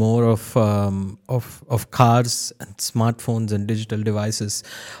bit more of cars and smartphones and digital devices.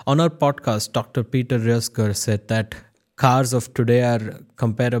 On our podcast, Dr. Peter Riesker said that cars of today are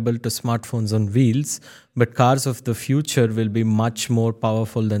comparable to smartphones on wheels, but cars of the future will be much more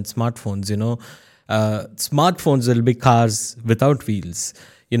powerful than smartphones. Smartphones will be cars without wheels.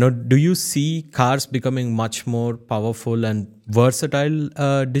 Do you see cars becoming much more powerful and versatile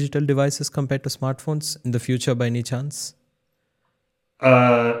digital devices compared to smartphones in the future by any chance?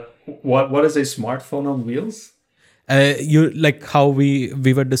 What is a smartphone on wheels? You like how we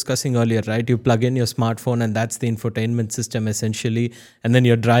were discussing earlier, right? You plug in your smartphone and that's the infotainment system essentially, and then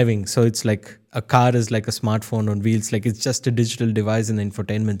you're driving. So it's like a car is like a smartphone on wheels, like it's just a digital device in the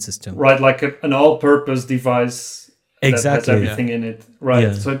infotainment system. Right, like an all-purpose device that has everything in it. Right.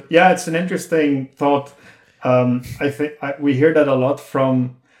 Yeah. So it's an interesting thought. I think we hear that a lot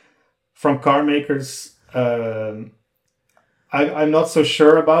from car makers. I'm not so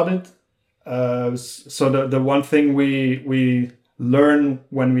sure about it. So the one thing we learn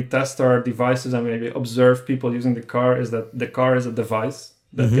when we test our devices and maybe observe people using the car is that the car is a device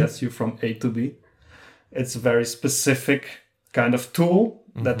that gets you from A to B. It's a very specific kind of tool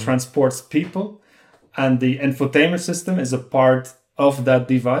that transports people, and the infotainment system is a part of that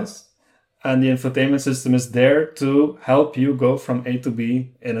device. and the infotainment system is there to help you go from A to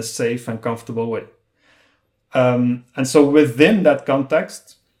B in a safe and comfortable way. And so within that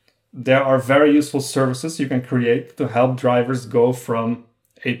context, there are very useful services you can create to help drivers go from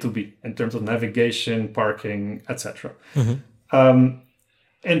A to B in terms of navigation, parking, etc.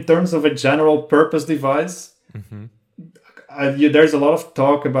 In terms of a general purpose device, there's a lot of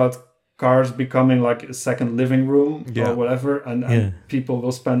talk about cars becoming like a second living room or whatever, and people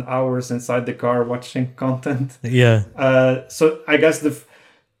will spend hours inside the car watching content. So I guess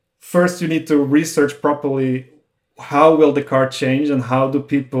first you need to research properly, how will the car change and how do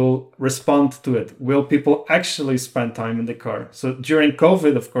people respond to it? Will people actually spend time in the car? So during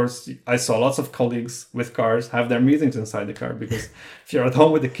COVID, of course, I saw lots of colleagues with cars have their meetings inside the car, because if you're at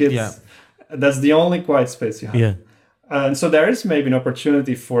home with the kids, that's the only quiet space you have. And so there is maybe an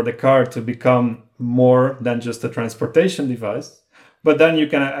opportunity for the car to become more than just a transportation device. But then you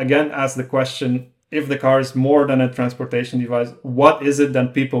can again ask the question, if the car is more than a transportation device, what is it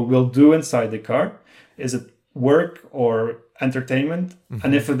that people will do inside the car? Is it work or entertainment?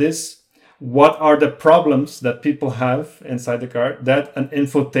 And if it is, what are the problems that people have inside the car that an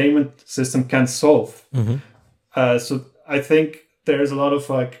infotainment system can solve? So I think there's a lot of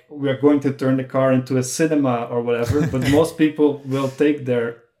like, we're going to turn the car into a cinema or whatever, but most people will take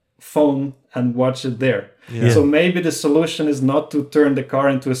their phone and watch it there. So maybe the solution is not to turn the car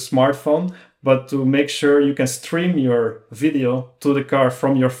into a smartphone, but to make sure you can stream your video to the car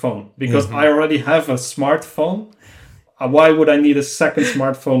from your phone. Because I already have a smartphone. Why would I need a second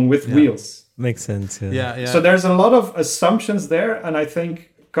smartphone with wheels? Makes sense. So there's a lot of assumptions there. And I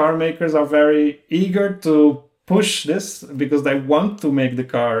think car makers are very eager to push this because they want to make the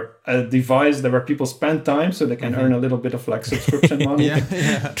car a device where people spend time so they can earn a little bit of like subscription money.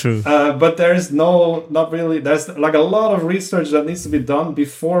 True. But there is not really, there's like a lot of research that needs to be done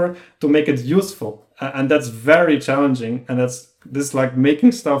before to make it useful. And that's very challenging. And that's this like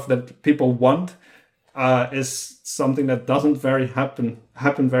making stuff that people want is something that doesn't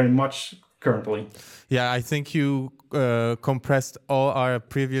happen very much currently. Yeah, I think you compressed all our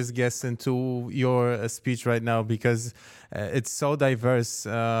previous guests into your speech right now, because it's so diverse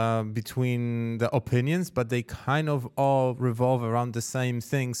between the opinions, but they kind of all revolve around the same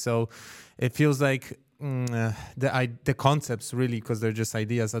thing. So it feels like the concepts, really, because they're just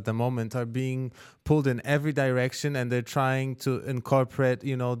ideas at the moment, are being pulled in every direction, and they're trying to incorporate,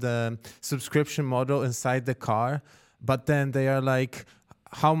 the subscription model inside the car. But then they are like,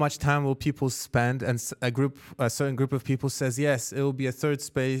 how much time will people spend? And a certain group of people says, yes, it will be a third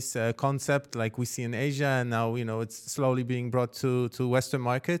space concept like we see in Asia. And now, it's slowly being brought to Western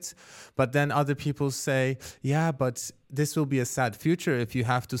markets. But then other people say, yeah, but this will be a sad future if you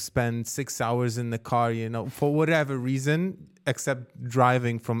have to spend 6 hours in the car, for whatever reason, except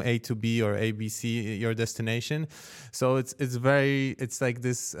driving from A to B or A, B, C, your destination. So it's like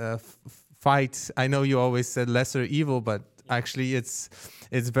this fight. I know you always said lesser evil, but actually it's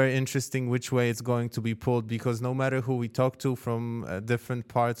very interesting which way it's going to be pulled, because no matter who we talk to from different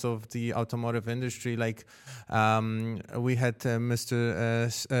parts of the automotive industry, like we had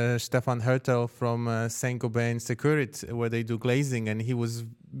Mr. Stefan Hertel from Saint-Gobain Securit, where they do glazing, and he was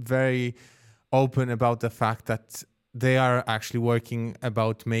very open about the fact that they are actually working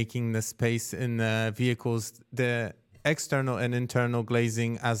about making the space in vehicles, the external and internal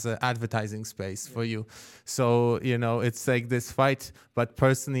glazing, as an advertising space for you. So, it's like this fight. But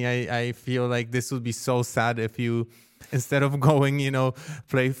personally, I feel like this would be so sad if you, instead of going,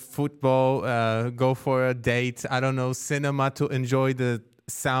 play football, go for a date, I don't know, cinema to enjoy the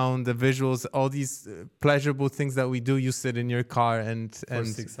sound, the visuals, all these pleasurable things that we do, you sit in your car and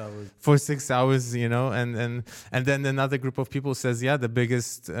for 6 hours, and then another group of people says, yeah, the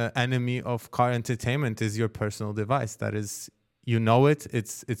biggest enemy of car entertainment is your personal device. That is,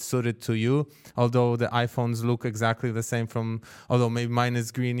 it's suited to you. Although the iPhones look exactly the same although maybe mine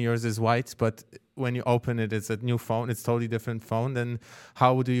is green, yours is white, but when you open it, it's a new phone. It's totally different phone. Then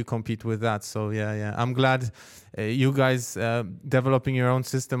how do you compete with that? So yeah. I'm glad you guys developing your own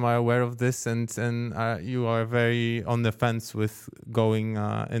system are aware of this, and you are very on the fence with going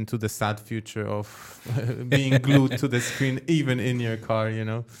into the sad future of being glued to the screen, even in your car.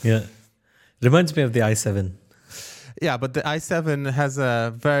 Yeah, reminds me of the i7. Yeah, but the i7 has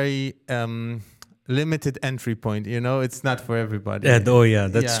a very limited entry point. It's not for everybody.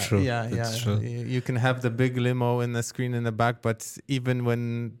 That's true. That's true. You can have the big limo in the screen in the back, but even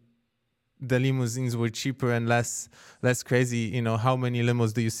when the limousines were cheaper and less crazy, how many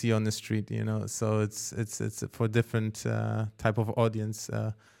limos do you see on the street? So it's for different type of audience,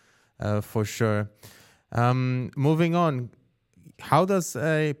 for sure. Moving on, how does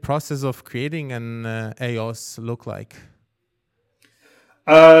a process of creating an EOS look like?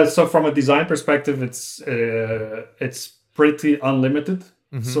 So from a design perspective, it's pretty unlimited.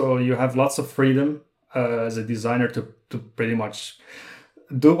 So you have lots of freedom as a designer to pretty much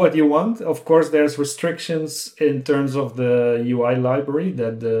do what you want. Of course, there's restrictions in terms of the UI library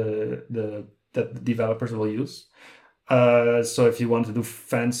that the developers will use. So if you want to do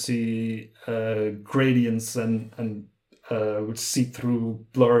fancy gradients and see-through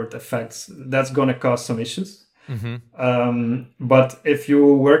blurred effects, that's going to cause some issues. But if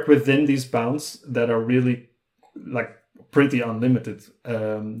you work within these bounds that are really like pretty unlimited,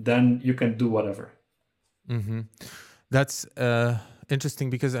 then you can do whatever. That's interesting,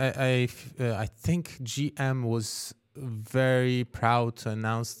 because I think GM was very proud to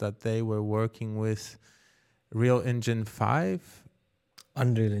announce that they were working with Unreal Engine 5,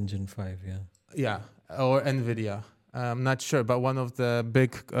 yeah, or NVIDIA. I'm not sure, but one of the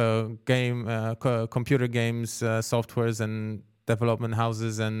big computer games softwares and development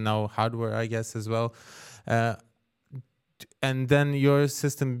houses, and now hardware, I guess, as well. And then your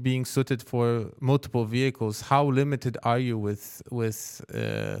system being suited for multiple vehicles. How limited are you with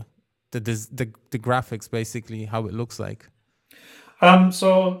the graphics, basically, how it looks like?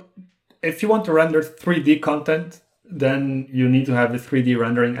 So if you want to render 3D content, then you need to have a 3D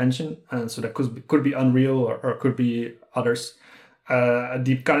rendering engine, and so that could be Unreal or could be others.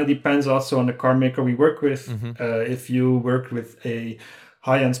 It kind of depends also on the car maker we work with. If you work with a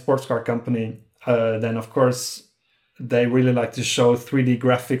high-end sports car company, then of course they really like to show 3D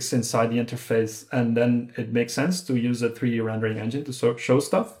graphics inside the interface, and then it makes sense to use a 3D rendering engine to show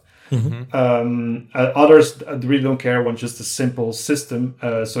stuff. Others really don't care, want just a simple system.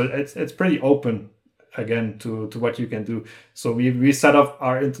 So it's pretty open again to what you can do. So we set up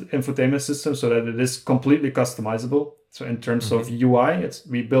our infotainment system so that it is completely customizable. So in terms of UI,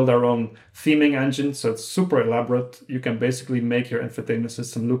 we build our own theming engine, so it's super elaborate. You can basically make your infotainment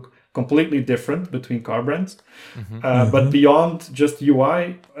system look completely different between car brands. But beyond just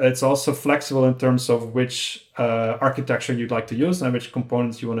UI, it's also flexible in terms of which architecture you'd like to use and which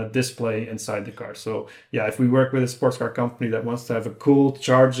components you want to display inside the car. So yeah, if we work with a sports car company that wants to have a cool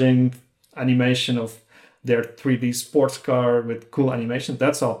charging animation of their 3D sports car with cool animation,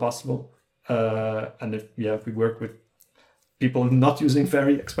 that's all possible. And if we work with people not using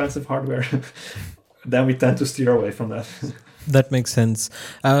very expensive hardware, then we tend to steer away from that. That makes sense.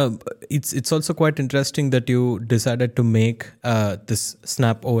 It's also quite interesting that you decided to make this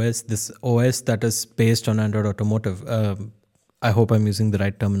Snapp OS, this OS that is based on Android Automotive. I hope I'm using the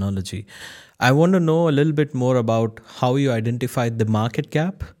right terminology. I want to know a little bit more about how you identified the market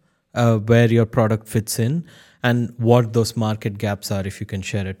gap, where your product fits in, and what those market gaps are, if you can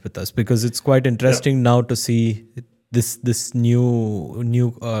share it with us, because it's quite interesting now to see this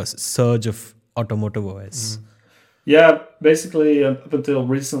new surge of Automotive OS. Yeah, basically up until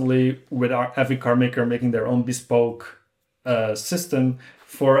recently, with every car maker making their own bespoke system,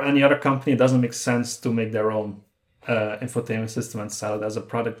 for any other company, it doesn't make sense to make their own infotainment system and sell it as a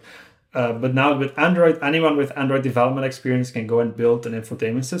product. But now with Android, anyone with Android development experience can go and build an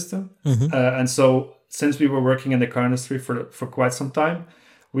infotainment system. And so since we were working in the car industry for quite some time,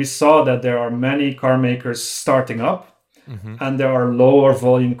 we saw that there are many car makers starting up. And there are lower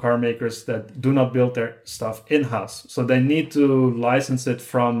volume car makers that do not build their stuff in-house. So they need to license it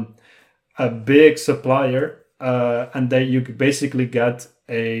from a big supplier, and then you basically get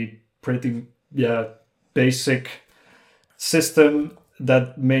a pretty basic system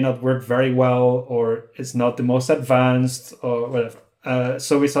that may not work very well, or it's not the most advanced or whatever.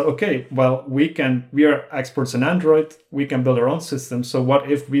 So we thought, okay, well, we are experts in Android, we can build our own system. So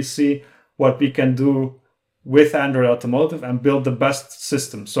what if we see what we can do with Android Automotive and build the best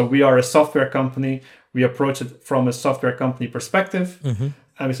system? So we are a software company. We approach it from a software company perspective.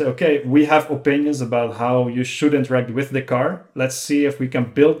 And we say, okay, we have opinions about how you should interact with the car. Let's see if we can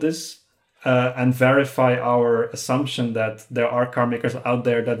build this and verify our assumption that there are car makers out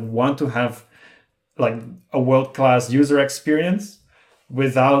there that want to have like a world-class user experience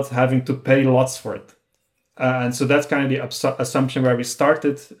without having to pay lots for it. And so that's kind of the assumption where we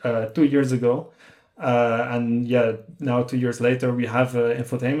started 2 years ago. And now 2 years later, we have an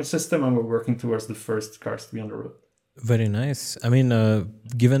infotainment system and we're working towards the first cars to be on the road. Very nice. I mean,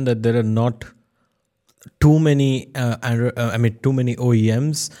 given that there are not too many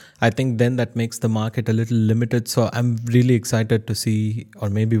OEMs, I think then that makes the market a little limited. So I'm really excited to see, or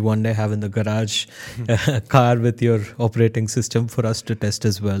maybe one day have in the garage a car with your operating system for us to test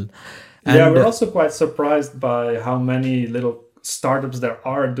as well. And we're also quite surprised by how many little startups there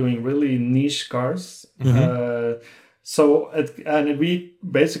are doing really niche cars. So and we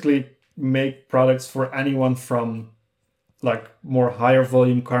basically make products for anyone from like more higher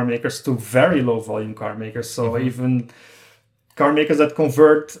volume car makers to very low volume car makers. So even car makers that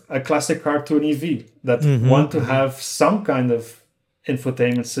convert a classic car to an EV that want to have some kind of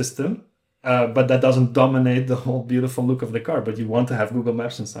infotainment system, but that doesn't dominate the whole beautiful look of the car, but you want to have Google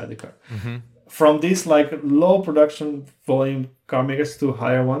Maps inside the car. From these like low production volume car makers to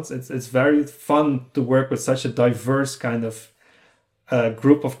higher ones, it's very fun to work with such a diverse kind of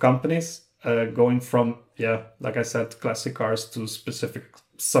group of companies, going from, like I said, classic cars to specific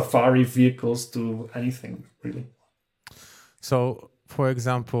safari vehicles to anything really. So, for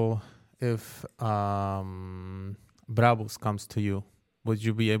example, if Brabus comes to you, would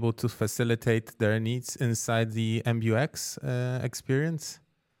you be able to facilitate their needs inside the MBUX experience?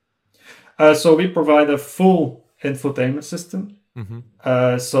 So we provide a full infotainment system.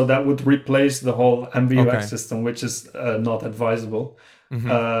 So that would replace the whole MBUX system, which is not advisable.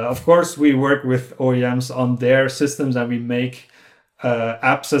 Of course, we work with OEMs on their systems and we make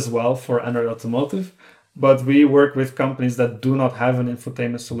apps as well for Android Automotive. But we work with companies that do not have an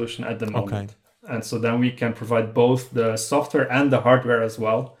infotainment solution at the moment. And so then we can provide both the software and the hardware as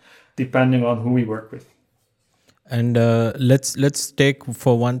well, depending on who we work with. And let's take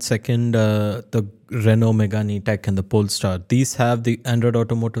for 1 second the Renault Megane Tech and the Polestar. These have the Android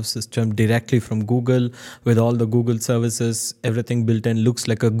Automotive system directly from Google with all the Google services, everything built in, looks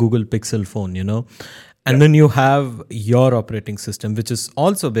like a Google Pixel phone, you know. And then you have your operating system, which is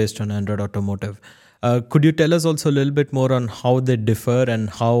also based on Android Automotive. Could you tell us also a little bit more on how they differ and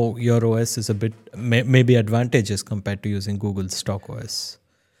how your OS is a bit maybe advantageous compared to using Google's stock OS?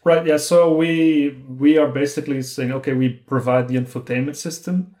 Right, yeah. So we are basically saying, okay, we provide the infotainment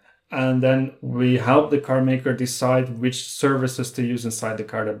system, and then we help the car maker decide which services to use inside the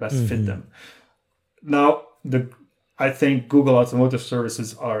car that best fit them. Now, I think Google Automotive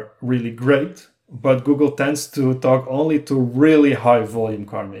services are really great, but Google tends to talk only to really high volume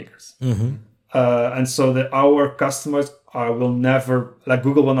car makers. And so that our customers will never, like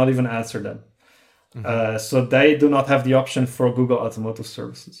Google will not even answer them. So they do not have the option for Google Automotive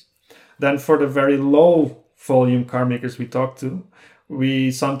services. Then for the very low volume car makers we talk to,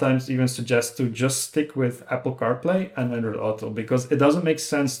 we sometimes even suggest to just stick with Apple CarPlay and Android Auto, because it doesn't make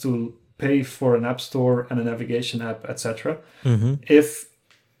sense to pay for an app store and a navigation app, etc. If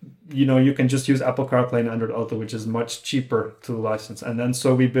you can just use Apple CarPlay and Android Auto, which is much cheaper to license. And then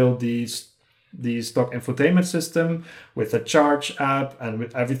so we build the stock infotainment system with a charge app and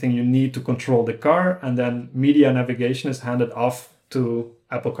with everything you need to control the car, and then media navigation is handed off to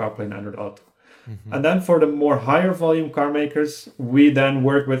Apple CarPlay and Android Auto. And then for the more higher volume car makers, we then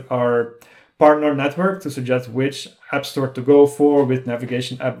work with our partner network to suggest which app store to go for, which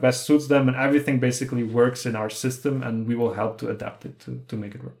navigation app best suits them, and everything basically works in our system, and we will help to adapt it to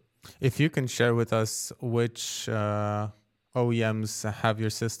make it work. If you can share with us which OEMs have your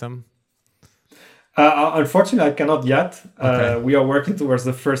system. Unfortunately, I cannot yet. Okay. We are working towards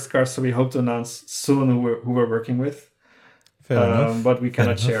the first car, so we hope to announce soon who we're working with. Fair enough. But we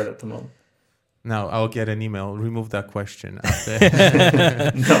cannot share it at the moment. Now I'll get an email. Remove that question.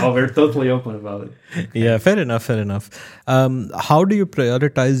 No, we're totally open about it. Yeah, fair enough. How do you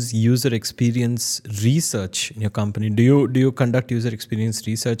prioritize user experience research in your company? Do you conduct user experience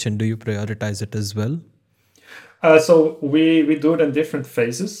research, and do you prioritize it as well? So we do it in different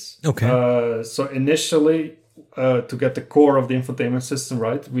phases. Okay. So initially, to get the core of the infotainment system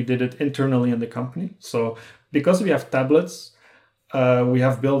right, we did it internally in the company. So because we have tablets, we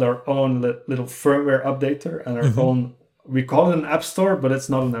have built our own little firmware updater and our own, we call it an app store, but it's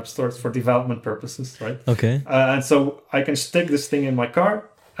not an app store. It's for development purposes, right? Okay. And so I can stick this thing in my car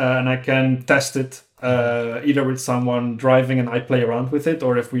and I can test it either with someone driving and I play around with it,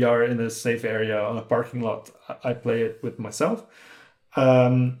 or if we are in a safe area on a parking lot, I play it with myself.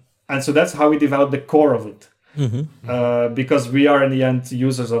 And so that's how we develop the core of it. Because we are in the end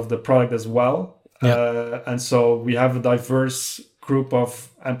users of the product as well. Yeah. And so we have a diverse group of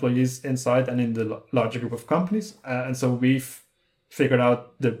employees inside and in the larger group of companies. And so we've figured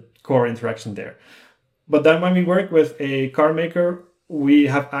out the core interaction there. But then when we work with a car maker, we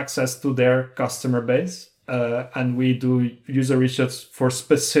have access to their customer base and we do user research for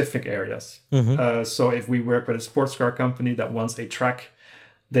specific areas. So if we work with a sports car company that wants a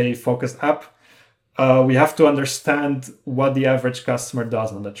track-day-focused app, we have to understand what the average customer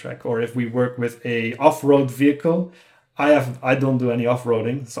does on the track. Or if we work with a off-road vehicle, I don't do any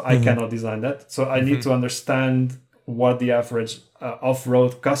off-roading, so I cannot design that. So I need to understand what the average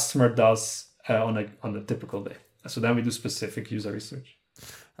off-road customer does on a typical day. So then we do specific user research.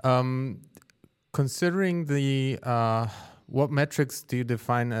 Considering the what metrics do you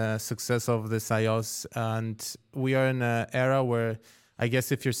define a success of this iOS? And we are in an era where I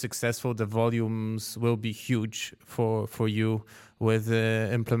guess if you're successful, the volumes will be huge for you with the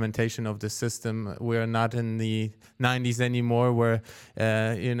implementation of the system. We're not in the 90s anymore where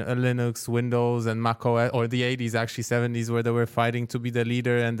in Linux, Windows and Mac OS, or the 80s, actually 70s, where they were fighting to be the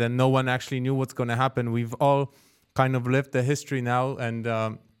leader and then no one actually knew what's going to happen. We've all kind of lived the history now,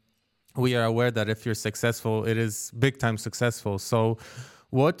 and we are aware that if you're successful, it is big time successful. So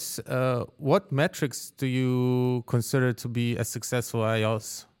what metrics do you consider to be a successful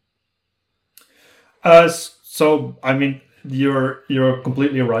iOS? So I mean, you're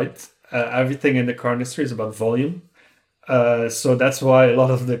completely right. Everything in the car industry is about volume. So that's why a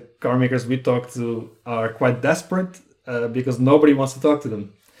lot of the car makers we talk to are quite desperate because nobody wants to talk to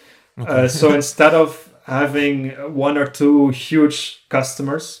them. Okay. So instead of having one or two huge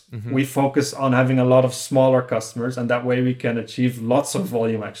customers, we focus on having a lot of smaller customers, and that way we can achieve lots of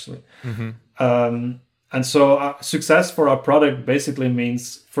volume actually. And so success for our product basically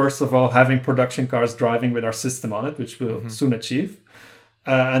means, first of all, having production cars driving with our system on it, which we'll soon achieve.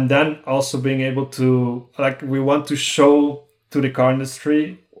 And then also being able to, we want to show to the car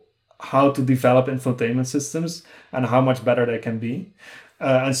industry how to develop infotainment systems and how much better they can be.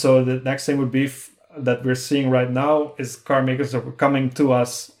 And so the next thing would be that we're seeing right now is car makers are coming to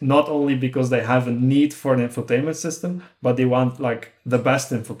us not only because they have a need for an infotainment system, but they want the best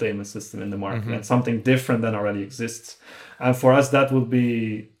infotainment system in the market and something different than already exists. And for us, that would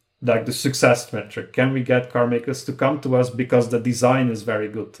be the success metric. Can we get car makers to come to us because the design is very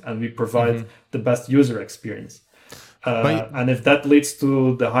good and we provide the best user experience? And if that leads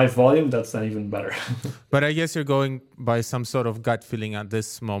to the high volume, that's then even better. But I guess you're going by some sort of gut feeling at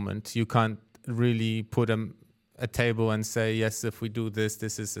this moment. You can't really put a table and say, yes, if we do this,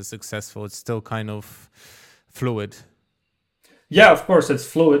 this is a successful. It's still kind of fluid. Yeah, of course, it's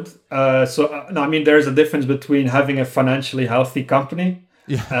fluid. I mean, there's a difference between having a financially healthy company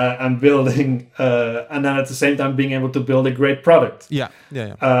and building, and then at the same time being able to build a great product.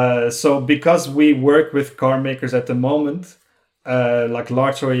 So because we work with car makers at the moment, like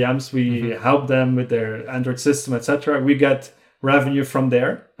large OEMs, we help them with their Android system, etc. We get revenue from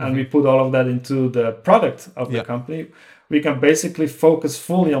there, and we put all of that into the product of the company. We can basically focus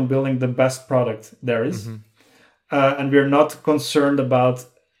fully on building the best product there is. And we're not concerned about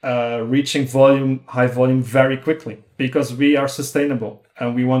reaching high volume very quickly, because we are sustainable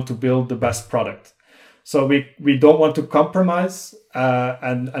and we want to build the best product. So we don't want to compromise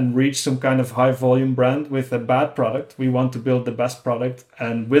and reach some kind of high volume brand with a bad product. We want to build the best product,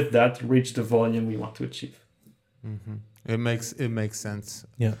 and with that reach the volume we want to achieve. It makes sense.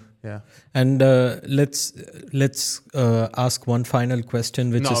 Yeah. And let's ask one final question,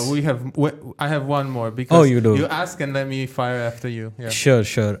 which I have one more, because you do. You ask and let me fire after you. Yeah.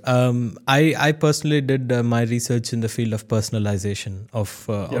 Sure. I personally did my research in the field of personalization of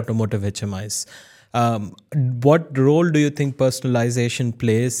automotive HMIs. What role do you think personalization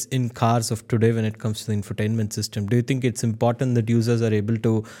plays in cars of today when it comes to the infotainment system? Do you think it's important that users are able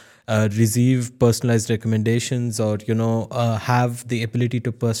to receive personalized recommendations, or have the ability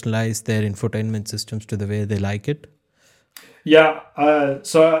to personalize their infotainment systems to the way they like it?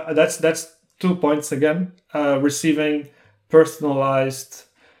 So that's 2 points again. Receiving personalized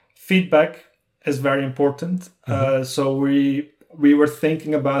feedback is very important. So we were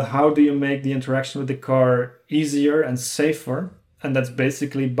thinking about how do you make the interaction with the car easier and safer, and that's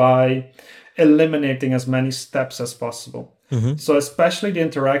basically by eliminating as many steps as possible. So especially the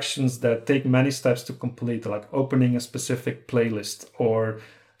interactions that take many steps to complete, like opening a specific playlist or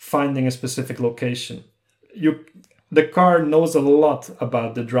finding a specific location. The car knows a lot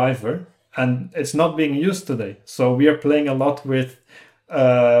about the driver, and it's not being used today. So we are playing a lot with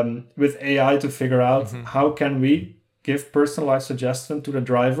AI to figure out how can we give personalized suggestion to the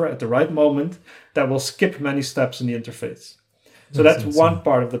driver at the right moment that will skip many steps in the interface. So that's one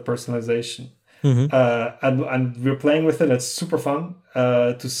part of the personalization. And we're playing with it. It's super fun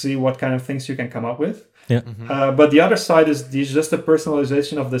to see what kind of things you can come up with. But the other side is just the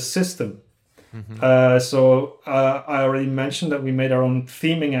personalization of the system. So I already mentioned that we made our own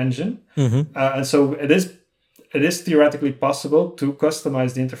theming engine. And so it is theoretically possible to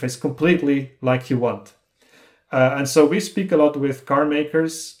customize the interface completely like you want. And so we speak a lot with car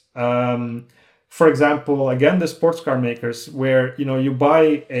makers. For example, again, the sports car makers, where you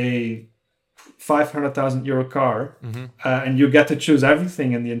buy a 500,000 euro car and you get to choose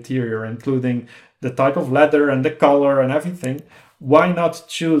everything in the interior, including the type of leather and the color and everything. Why not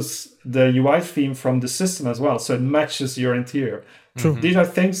choose the UI theme from the system as well, so it matches your interior? True. These are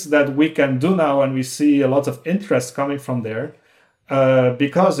things that we can do now, and we see a lot of interest coming from there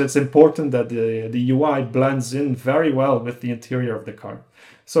because it's important that the UI blends in very well with the interior of the car.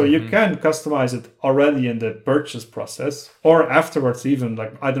 So you can customize it already in the purchase process or afterwards even.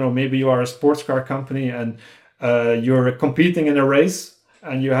 Like, I don't know, maybe you are a sports car company and you're competing in a race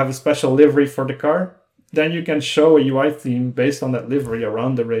and you have a special livery for the car. Then you can show a UI theme based on that livery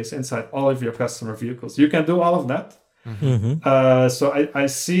around the race inside all of your customer vehicles. You can do all of that. So I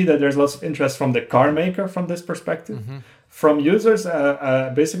see that there's lots of interest from the car maker from this perspective. From users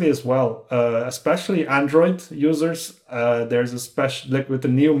basically as well, especially Android users. There's a special, like with the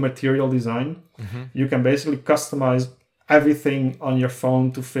new material design, you can basically customize everything on your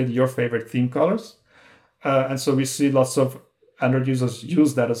phone to fit your favorite theme colors. And so we see lots of Android users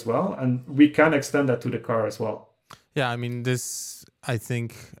use that as well, and we can extend that to the car as well. Yeah, I mean, this, I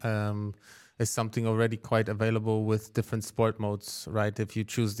think, is something already quite available with different sport modes, right? If you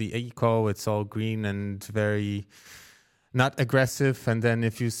choose the Eco, it's all green and very not aggressive. And then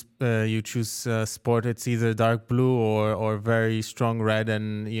if you choose sport, it's either dark blue or very strong red,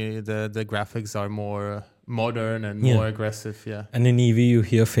 and the graphics are more modern and more aggressive. Yeah. And in EV you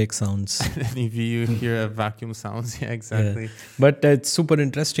hear fake sounds. In EV you hear vacuum sounds. Yeah, exactly. But it's super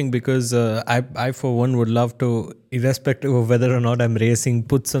interesting because I for one would love to, irrespective of whether or not I'm racing,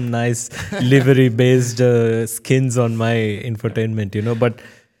 put some nice livery based skins on my infotainment, But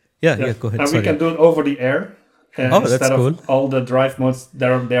go ahead. And we can do it over the air. Instead of all the drive modes, they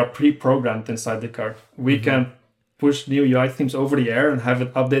are pre-programmed inside the car. We can push new UI themes over the air and have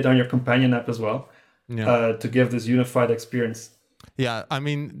it update on your companion app as well, to give this unified experience. Yeah, I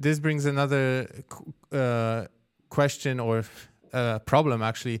mean, this brings another question or problem,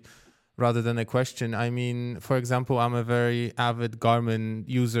 actually, rather than a question. I mean, for example, I'm a very avid Garmin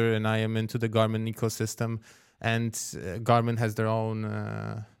user and I am into the Garmin ecosystem, and Garmin has their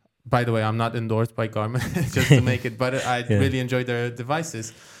own... by the way, I'm not endorsed by Garmin, just to make it, but I really enjoy their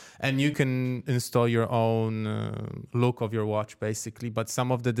devices. And you can install your own look of your watch, basically. But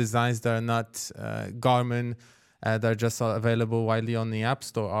some of the designs that are not Garmin, that are just available widely on the App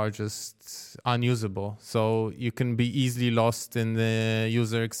Store, are just unusable. So you can be easily lost in the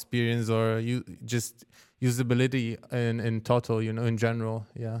user experience or just usability in total, in general.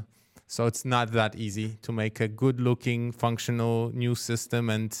 Yeah. So it's not that easy to make a good-looking, functional new system.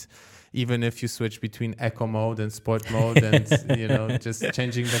 And even if you switch between eco mode and sport mode, and just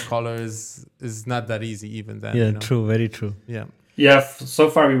changing the colors is not that easy even then. Yeah, true, very true. Yeah. Yeah. So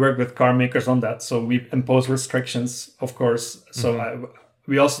far we work with car makers on that, so we impose restrictions, of course. So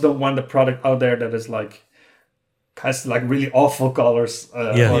we also don't want the product out there that is has really awful colors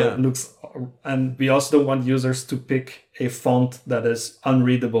or looks, and we also don't want users to pick a font that is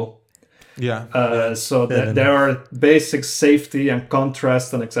unreadable. So there are basic safety and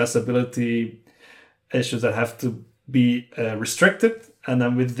contrast and accessibility issues that have to be restricted, and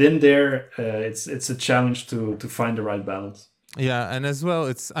then within there, it's a challenge to find the right balance. Yeah, and as well,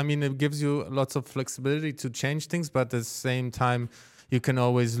 it gives you lots of flexibility to change things, but at the same time, you can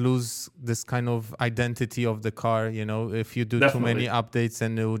always lose this kind of identity of the car, if you do too many updates,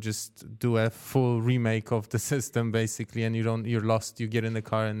 and it will just do a full remake of the system basically, and you're lost. You get in the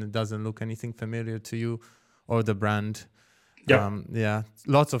car and it doesn't look anything familiar to you or the brand.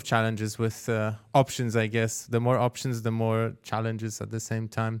 Lots of challenges with options, I guess. The more options, the more challenges at the same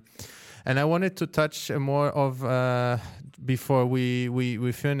time. And I wanted to touch more of before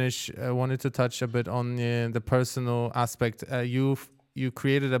we finish. I wanted to touch a bit on the personal aspect. You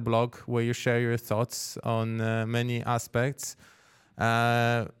created a blog where you share your thoughts on many aspects.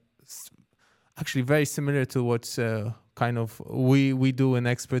 Actually, very similar to what kind of we do in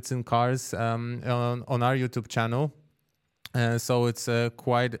Experts in Cars on our YouTube channel. So it's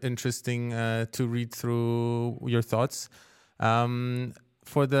quite interesting to read through your thoughts.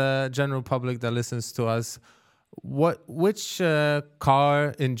 For the general public that listens to us, which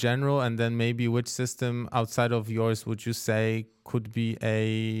car in general, and then maybe which system outside of yours would you say could be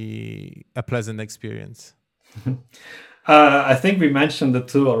a pleasant experience? I think we mentioned the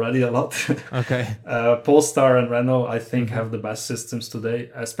two already a lot. Okay. Polestar and Renault, I think, have the best systems today,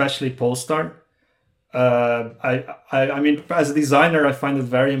 especially Polestar. I mean, as a designer, I find it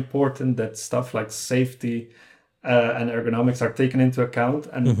very important that stuff like safety and ergonomics are taken into account.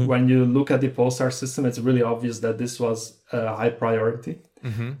 And when you look at the Polestar system, it's really obvious that this was a high priority.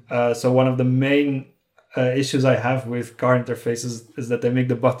 So one of the main issues I have with car interfaces is that they make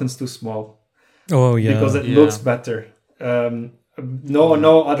the buttons too small. Oh, yeah. Because it looks better.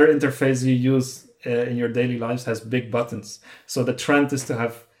 No other interface you use in your daily lives has big buttons. So the trend is to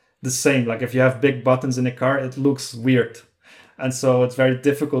have the same. Like if you have big buttons in a car, it looks weird. and so it's very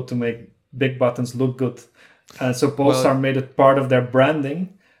difficult to make big buttons look good. And so Polestar made it part of their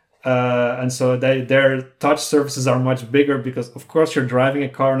branding. And so their touch surfaces are much bigger because, of course, you're driving a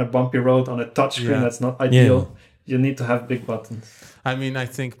car on a bumpy road on a touchscreen. That's not ideal. You need to have big buttons. I mean, I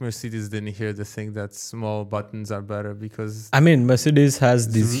think Mercedes didn't hear the thing that small buttons are better because... I mean, Mercedes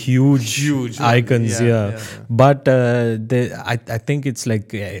has these huge icons, but I think it's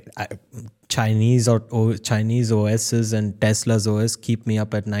like Chinese OSs and Tesla's OS keep me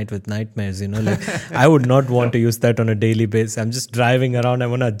up at night with nightmares, you know, like I would not want to use that on a daily basis. I'm just driving around, I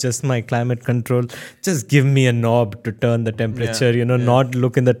want to adjust my climate control, just give me a knob to turn the temperature, not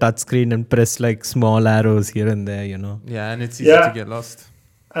look in the touchscreen and press like small arrows here and there, you know. Yeah, and it's easy to get lost.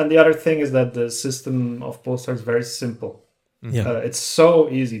 And the other thing is that the system of Polestar is very simple. It's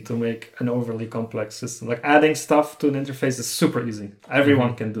so easy to make an overly complex system. Like adding stuff to an interface is super easy.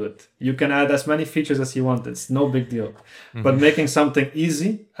 Everyone can do it. You can add as many features as you want. It's no big deal. But making something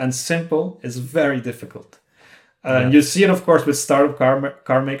easy and simple is very difficult. You see it, of course, with startup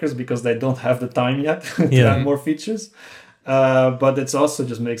car makers because they don't have the time yet to add more features. But it also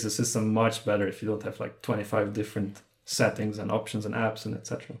just makes the system much better if you don't have like 25 different settings and options and apps and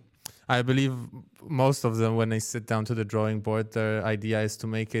etc. I believe most of them, when they sit down to the drawing board, their idea is to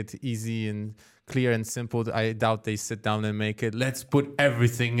make it easy and clear and simple. I doubt they sit down and make it, let's put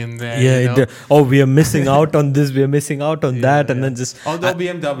everything in there. Yeah, we are missing out on this, we are missing out on that. And then just... Although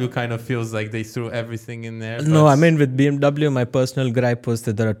BMW kind of feels like they threw everything in there. No, I mean with BMW, my personal gripe was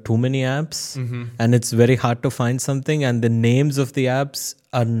that there are too many apps and it's very hard to find something. And the names of the apps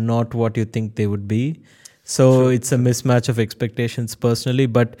are not what you think they would be. So it's a mismatch of expectations personally.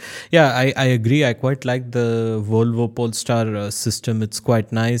 But yeah, I agree. I quite like the Volvo Polestar system. It's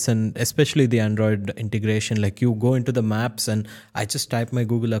quite nice. And especially the Android integration. Like you go into the maps and I just type my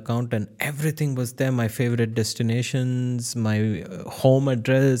Google account and everything was there. My favorite destinations, my home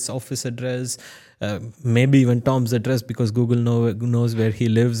address, office address, maybe even Tom's address because Google knows where he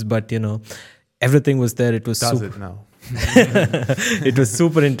lives. But, everything was there. It was it now. It was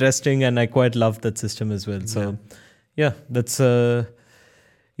super interesting and I quite loved that system as well. So that's a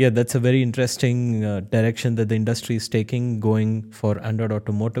very interesting direction that the industry is taking, going for Android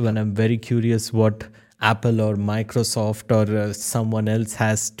Automotive. And I'm very curious what Apple or Microsoft or someone else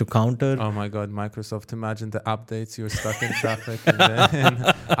has to counter. Oh my God, Microsoft, imagine the updates, you're stuck in traffic and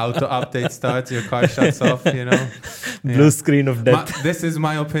auto update starts, your car shuts off, Blue screen of death. This is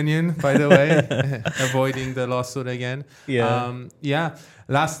my opinion, by the way, avoiding the lawsuit again.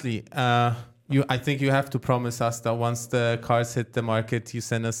 Lastly, I think you have to promise us that once the cars hit the market, you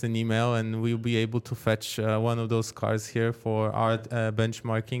send us an email and we'll be able to fetch one of those cars here for our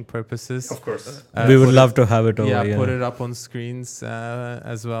benchmarking purposes. Of course. We would love to have it over. Yeah, put it up on screens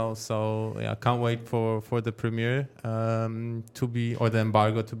as well. So can't wait for the premiere or the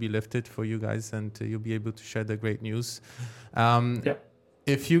embargo to be lifted for you guys and you'll be able to share the great news.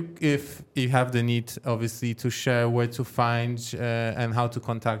 If you have the need, obviously, to share where to find and how to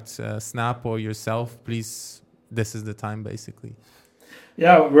contact Snapp or yourself, please, this is the time, basically.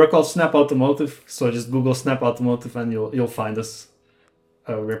 Yeah, we're called Snapp Automotive, so just Google Snapp Automotive and you'll find us.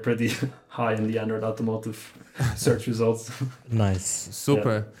 We're pretty high in the Android Automotive search results. Nice.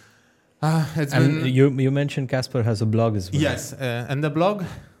 Super. You mentioned Casper has a blog as well. Yes, and the blog?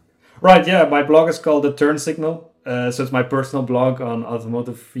 Right, yeah, my blog is called The Turn Signal. So it's my personal blog on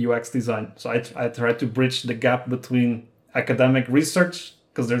automotive UX design. So I try to bridge the gap between academic research,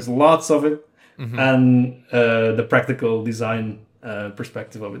 because there's lots of it, and the practical design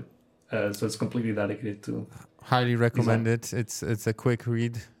perspective of it. So it's completely dedicated to... Highly recommend it. It's a quick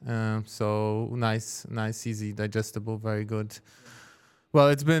read. So nice, easy, digestible, very good. Well,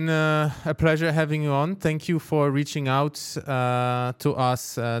 it's been a pleasure having you on. Thank you for reaching out to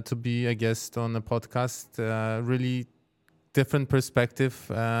us to be a guest on the podcast. Really different perspective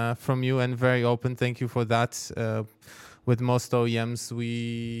from you and very open. Thank you for that. With most OEMs,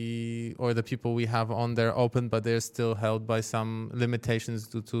 the people we have on, they're open, but they're still held by some limitations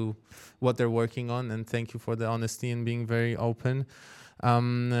due to what they're working on. And thank you for the honesty and being very open.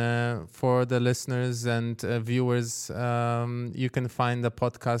 For the listeners and viewers, you can find the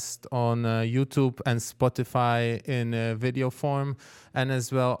podcast on YouTube and Spotify in video form, and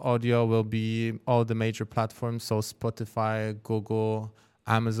as well audio will be all the major platforms, so Spotify, Google,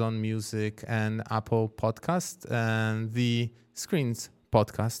 Amazon Music, and Apple Podcast, and the Screens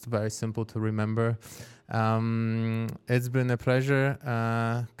podcast, very simple to remember. It's been a pleasure.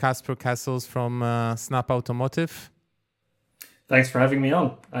 Casper Kessels from Snapp Automotive. Thanks for having me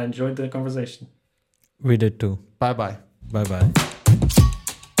on. I enjoyed the conversation. We did too. Bye-bye. Bye-bye.